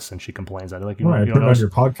even notice, and she complains. I turned on your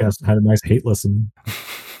podcast and had a nice hate listen.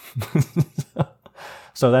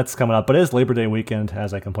 So that's coming up. But it is Labor Day weekend,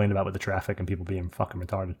 as I complained about with the traffic and people being fucking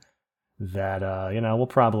retarded. That, we'll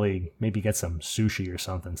probably maybe get some sushi or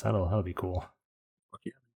something. So that'll be cool.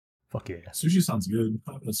 Fuck yeah. Sushi sounds good.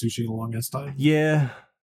 I haven't had sushi in a long ass time. Yeah.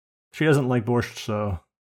 She doesn't like borscht, so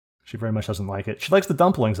she very much doesn't like it. She likes the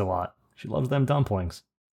dumplings a lot. She loves them dumplings.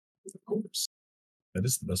 Of course. That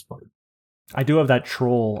is the best part. I do have that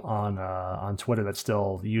troll on Twitter that's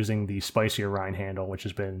still using the Spicy Orion handle, which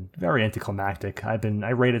has been very anticlimactic. I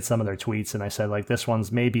rated some of their tweets, and I said, like, this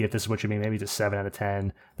one's maybe, if this is what you mean, maybe it's a 7 out of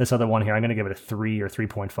 10. This other one here, I'm going to give it a 3 or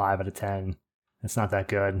 3.5 out of 10. It's not that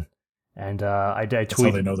good. And I tweet. That's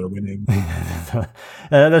how they know they're winning. That's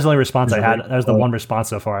the only response I had. That's the one response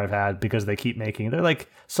so far I've had, because they keep they're like,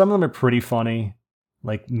 some of them are pretty funny,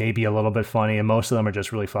 like maybe a little bit funny, and most of them are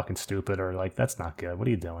just really fucking stupid, or like, that's not good. What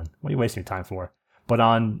are you doing? What are you wasting your time for? But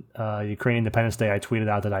on Ukrainian Independence Day, I tweeted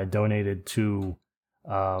out that I donated to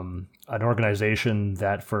an organization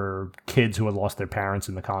that for kids who had lost their parents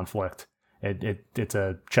in the conflict. It's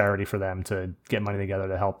a charity for them to get money together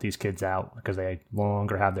to help these kids out because they no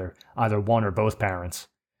longer have their either one or both parents.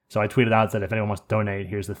 So I tweeted out that if anyone wants to donate,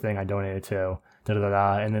 here's the thing I donated to.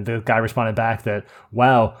 And then the guy responded back that,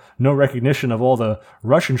 wow, no recognition of all the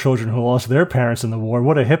Russian children who lost their parents in the war.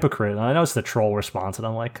 What a hypocrite. And I know it's the troll response, and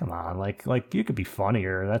I'm like, come on, like you could be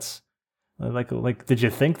funnier. That's like, did you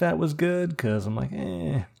think that was good? Because I'm like,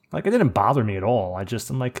 like, it didn't bother me at all.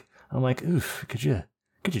 I'm like, oof, could you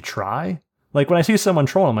try? Like, when I see someone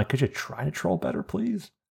troll, I'm like, could you try to troll better,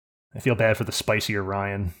 please? I feel bad for the Spicy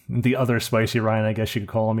Orion. The other Spicy Orion, I guess you could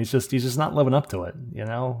call him. He's just not living up to it, you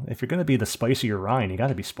know? If you're going to be the Spicy Orion, you got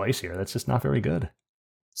to be spicier. That's just not very good.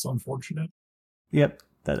 It's unfortunate. Yep.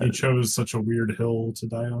 They chose such a weird hill to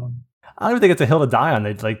die on. I don't even think it's a hill to die on.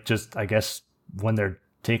 They I guess, when they're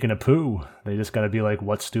taking a poo, they just got to be like,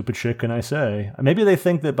 what stupid shit can I say? Maybe they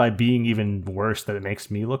think that by being even worse that it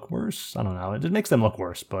makes me look worse. I don't know. It just makes them look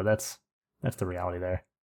worse, but that's the reality there.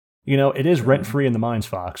 You know, it is rent-free in the minds,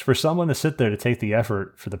 Fox. For someone to sit there to take the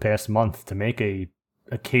effort for the past month to make a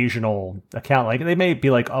occasional account, like, they may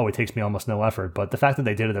be like, oh, it takes me almost no effort, but the fact that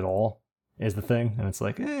they did it at all is the thing, and it's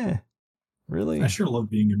like, really? I sure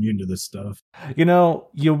love being immune to this stuff. You know,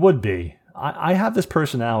 you would be. I have this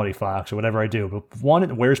personality, Fox, or whatever I do, but one,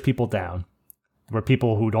 it wears people down, where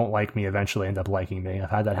people who don't like me eventually end up liking me.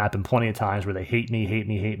 I've had that happen plenty of times where they hate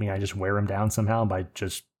me. I just wear them down somehow by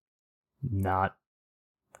just not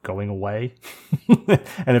going away.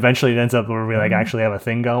 And eventually it ends up where we like actually have a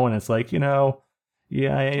thing going. It's like,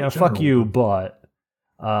 fuck you, but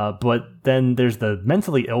then there's the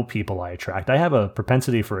mentally ill people I attract. I have a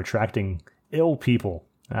propensity for attracting ill people.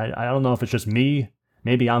 I don't know if it's just me.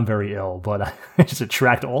 Maybe I'm very ill, but I just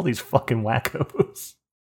attract all these fucking wackos.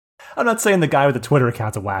 I'm not saying the guy with the Twitter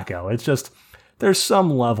account's a wacko. It's just, there's some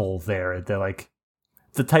level there that, like,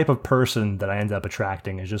 the type of person that I end up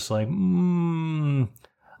attracting is just like,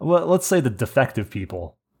 well, let's say the defective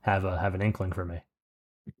people have an inkling for me.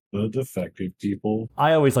 The defective people.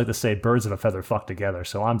 I always like to say birds of a feather flock together,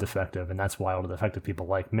 so I'm defective, and that's why all the defective people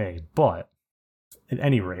like me. But at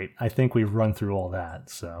any rate, I think we've run through all that.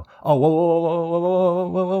 So, whoa.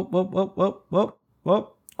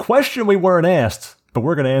 Question we weren't asked, but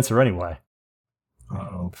we're going to answer anyway.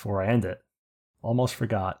 Uh-oh. Before I end it. Almost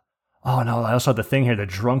forgot. Oh, no, I also had the thing here, the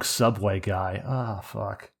drunk subway guy. Oh,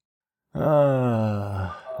 fuck.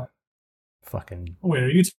 Fucking. Wait, are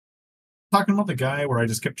you talking about the guy where I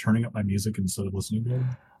just kept turning up my music instead of listening to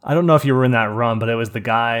him? I don't know if you were in that run, but it was the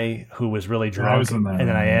guy who was really drunk. Yeah, I was in that and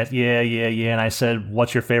then I asked, yeah. And I said,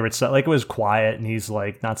 what's your favorite song? Like, it was quiet, and he's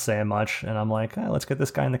like, not saying much. And I'm like, let's get this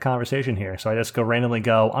guy in the conversation here. So I just randomly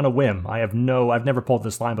go on a whim. I've never pulled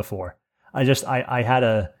this line before. I had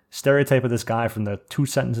a stereotype of this guy from the 2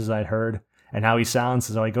 sentences I'd heard and how he sounds.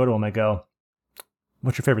 So I go to him, I go,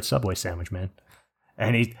 what's your favorite Subway sandwich, man?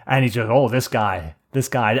 he's just, oh, this guy.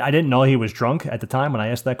 I didn't know he was drunk at the time when I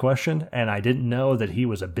asked that question, and I didn't know that he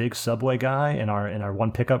was a big Subway guy in our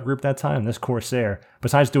one pickup group that time. This Corsair,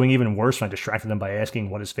 besides doing even worse when I distracted him by asking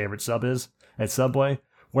what his favorite sub is at Subway,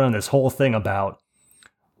 went on this whole thing about,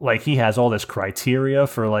 like, he has all this criteria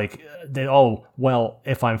for, like, oh, well,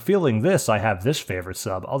 if I'm feeling this, I have this favorite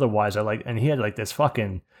sub. Otherwise, I like, and he had like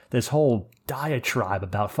this whole diatribe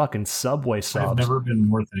about fucking Subway subs. I've never been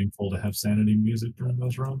more thankful to have Sanity music during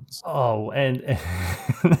those runs. Oh, and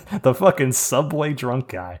the fucking Subway drunk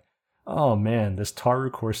guy. Oh man, this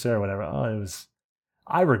Taru Corsair, whatever. Oh,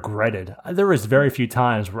 I regretted. There was very few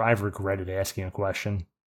times where I've regretted asking a question,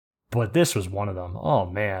 but this was one of them. Oh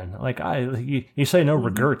man, like you say no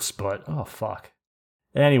regrets, but oh fuck.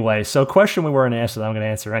 Anyway, so question we weren't asked that I'm going to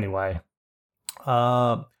answer anyway.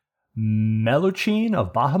 Melucine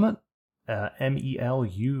of Bahamut,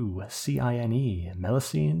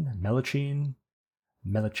 Melucine,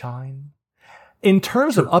 Melucine. In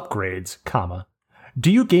terms of upgrades, comma, do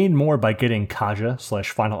you gain more by getting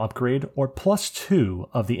Kaja/final upgrade or +2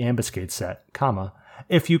 of the ambuscade set, comma,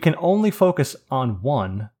 if you can only focus on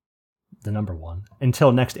one, the number one,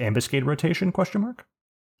 until next ambuscade rotation, question mark?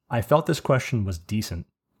 I felt this question was decent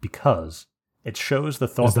because it shows the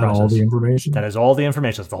thought process. Is that all the information? That is all the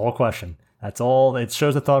information. That's the whole question. That's all. It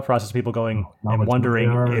shows the thought process of people going and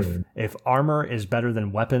wondering if armor is better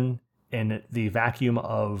than weapon in the vacuum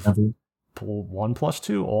of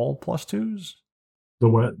 1+2, all +2s.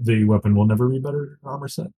 The weapon will never be better than armor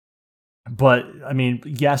set. But, I mean,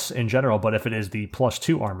 yes, in general, but if it is the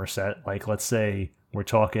 +2 armor set, like, let's say we're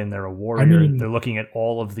talking they're a warrior, they're looking at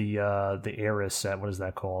all of the Eris set, what is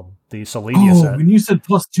that called? The Solidia set. When you said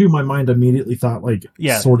 +2, my mind immediately thought, like,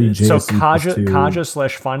 Sortie JSC. So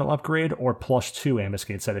Kaja/final upgrade or +2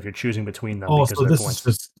 ambuscade set if you're choosing between them. Oh, so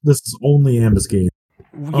this is only ambuscade.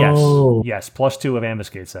 Yes, +2 of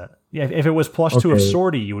ambuscade set. Yeah, if it was +2 of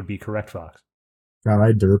Sortie, you would be correct, Fox. God,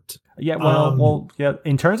 I derped. Yeah, well, yeah.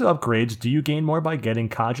 In terms of upgrades, do you gain more by getting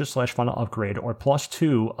Kaja/final upgrade or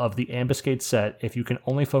 +2 of the ambuscade set if you can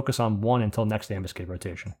only focus on one until next ambuscade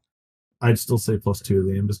rotation? I'd still say +2 of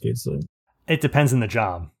the ambuscade set. It depends on the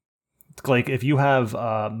job. Like, if you have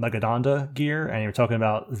Megadonda gear and you're talking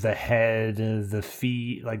about the head, the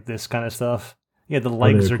feet, like this kind of stuff, yeah, the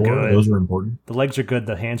legs are good. Those are important. The legs are good.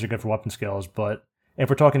 The hands are good for weapon skills, but if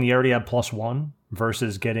we're talking you already have +1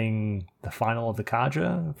 versus getting the final of the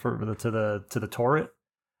Kaja to the turret,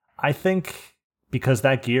 I think because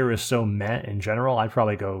that gear is so meh in general, I'd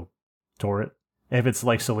probably go turret. If it's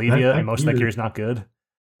like Solidia and most of that gear is not good.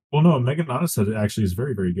 Well, no, Meganana said it actually is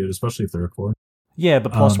very, very good, especially if they're a core. Yeah,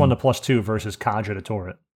 but +1 to +2 versus Kaja to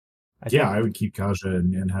turret. I would keep Kaja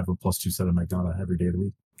and have a +2 set of Meganana every day of the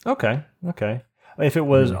week. Okay. If it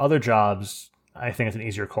was other jobs, I think it's an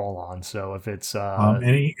easier call on. So if it's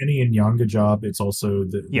any Inyanga job, it's also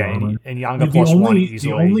the armor. Inyanga +1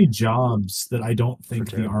 easily. The only jobs that I don't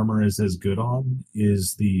think the armor is as good on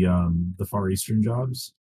is the Far Eastern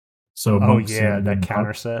jobs. So that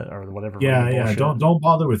counter set or whatever. Yeah. Don't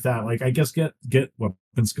bother with that. Like, I guess get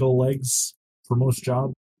weapon skill legs for most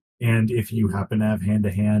jobs. And if you happen to have hand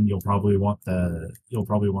to hand, you'll probably want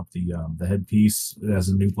the headpiece as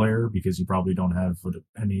a new player because you probably don't have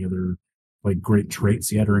any other like great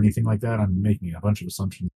traits yet or anything like that. I'm making a bunch of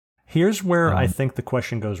assumptions. Here's where I think the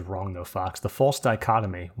question goes wrong though, Fox. The false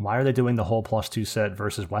dichotomy. Why are they doing the whole +2 set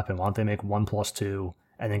versus weapon? Why don't they make 1 +2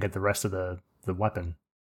 and then get the rest of the weapon?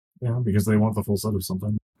 Yeah, because they want the full set of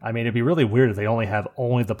something. I mean, it'd be really weird if they only have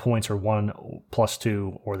the points or 1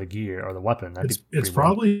 +2 or the gear or the weapon. It's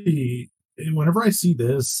probably, whenever I see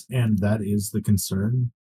this, and that is the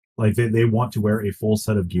concern, like they want to wear a full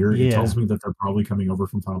set of gear. Yeah. It tells me that they're probably coming over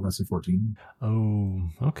from Final Fantasy 14. Oh,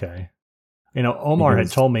 okay. You know, Omar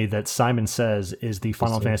had told me that Simon Says is the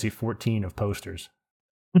Final Fantasy 14 of posters.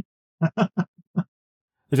 It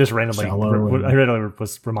just randomly, I randomly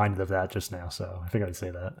was reminded of that just now, so I figured I'd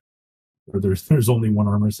say that. Or there's only one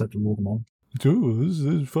armor set to rule them all. Dude, this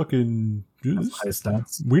is fucking... High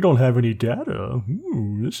stats. We don't have any data.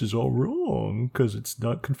 This is all wrong because it's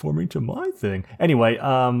not conforming to my thing. Anyway,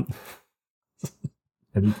 have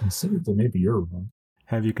you considered that maybe you're wrong?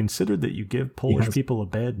 Have you considered that you give Polish people a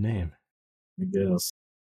bad name? I guess.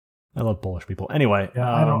 I love Polish people. Anyway,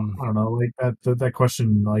 yeah, I don't know. Like that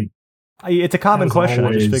question, like it's a common question.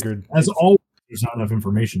 I just figured always, there's not enough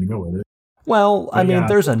information to go with it. Well, I mean,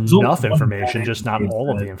 there's enough information, just not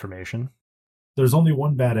all of the information. There's only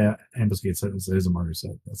one bad ambuscade set. It's the Izumari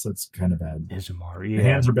set. That's kind of bad. Izumari, yeah. The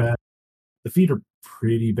hands are bad. The feet are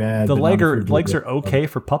pretty bad. The legs are okay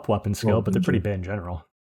for pup weapon skill, but they're pretty bad in general.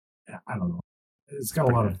 I don't know. It's got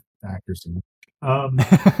a lot of accuracy.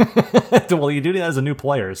 Well, you do that as a new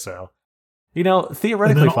player, so And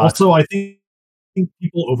theoretically, then Fox. also, I think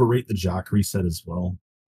people overrate the jock reset as well.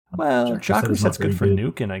 Well, jock reset is not reset's good for very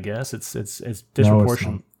nuking, I guess. It's No, it's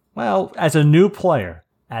disproportionate. not. Well, as a new player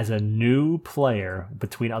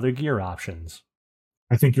between other gear options,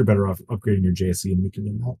 I think you're better off upgrading your JSE and nuking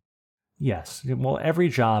than that. yes. Well, every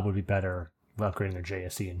job would be better upgrading their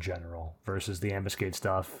JSE in general versus the ambuscade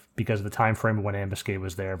stuff because of the time frame of when ambuscade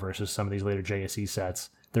was there versus some of these later JSE sets.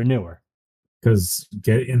 They're newer. Because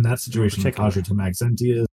get in that situation, particular. Kaja to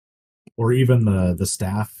Maxentia, or even the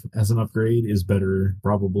staff as an upgrade is better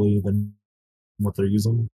probably than what they're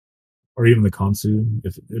using, or even the Konsu.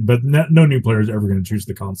 But no new player is ever going to choose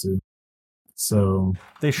the Konsu. So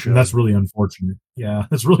They and should. that's really unfortunate. Yeah,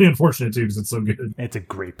 that's really unfortunate too because it's so good. It's a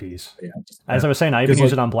great piece. Yeah, As I was saying, I even 'Cause,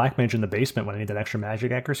 use it on Black Mage in the basement when I need that extra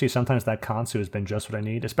magic accuracy. Sometimes that Konsu has been just what I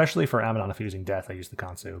need, especially for Abaddon if using Death. I use the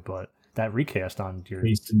Konsu, but that recast on your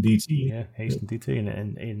haste and DT. haste and DT and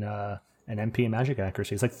an MP and magic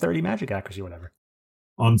accuracy. It's like 30 magic accuracy, whatever.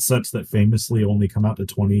 On sets that famously only come out to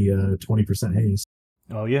 20% haste,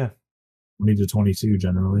 Oh yeah, 20 to 22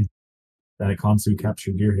 generally. That Konsu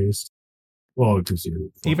captured gear haste. Well, it gives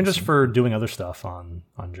you even just 4%. for doing other stuff on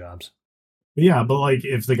jobs. Yeah, but like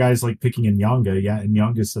if the guy's like picking in Nyanga, yeah, and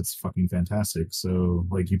Nyanga set's fucking fantastic. So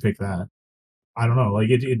like you pick that. I don't know. Like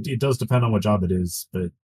it does depend on what job it is,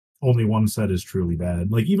 but only one set is truly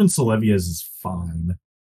bad. Like even Celevia's is fine.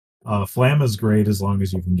 Flam is great as long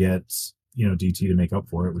as you can get DT to make up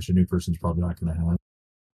for it, which a new person's probably not going to have.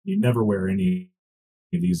 You never wear any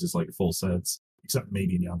of these as like full sets, except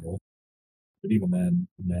maybe Nyanga. But even then,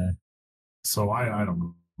 nah. So I don't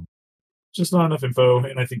know. Just not enough info,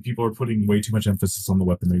 and I think people are putting way too much emphasis on the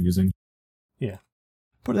weapon they're using. Yeah.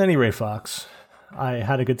 But at any rate, Fox, I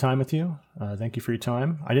had a good time with you. Thank you for your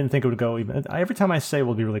time. I didn't think it would go even. Every time I say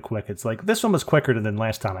we'll be really quick, it's like this one was quicker than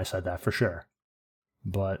last time I said that for sure.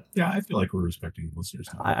 But yeah, I feel like we're respecting listeners.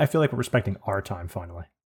 I feel like we're respecting our time finally.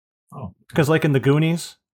 Oh, because like in the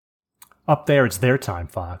Goonies, up there it's their time,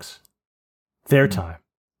 Fox, their time.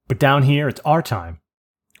 But down here it's our time,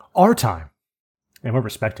 and we're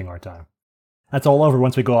respecting our time. That's all over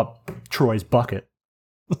once we go up Troy's bucket.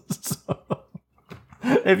 So,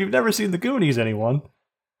 if you've never seen the Goonies, anyone,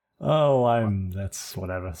 that's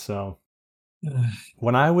whatever. So,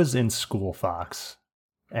 when I was in school, Fox,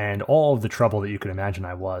 and all of the trouble that you could imagine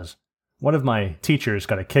I was, one of my teachers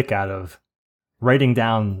got a kick out of writing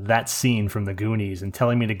down that scene from the Goonies and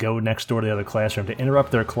telling me to go next door to the other classroom to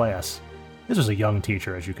interrupt their class. This was a young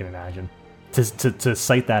teacher, as you can imagine, to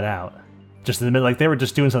cite that out. Just in the middle, like they were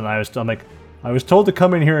just doing something. I'm like, I was told to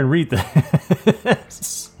come in here and read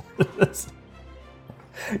this.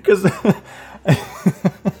 Because,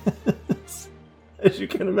 as you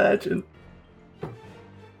can imagine.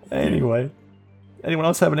 Anyway, anyone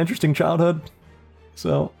else have an interesting childhood?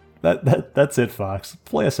 So that's it, Fox.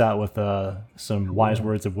 Play us out with some wise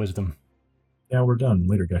words of wisdom. Yeah, we're done.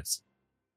 Later, guys.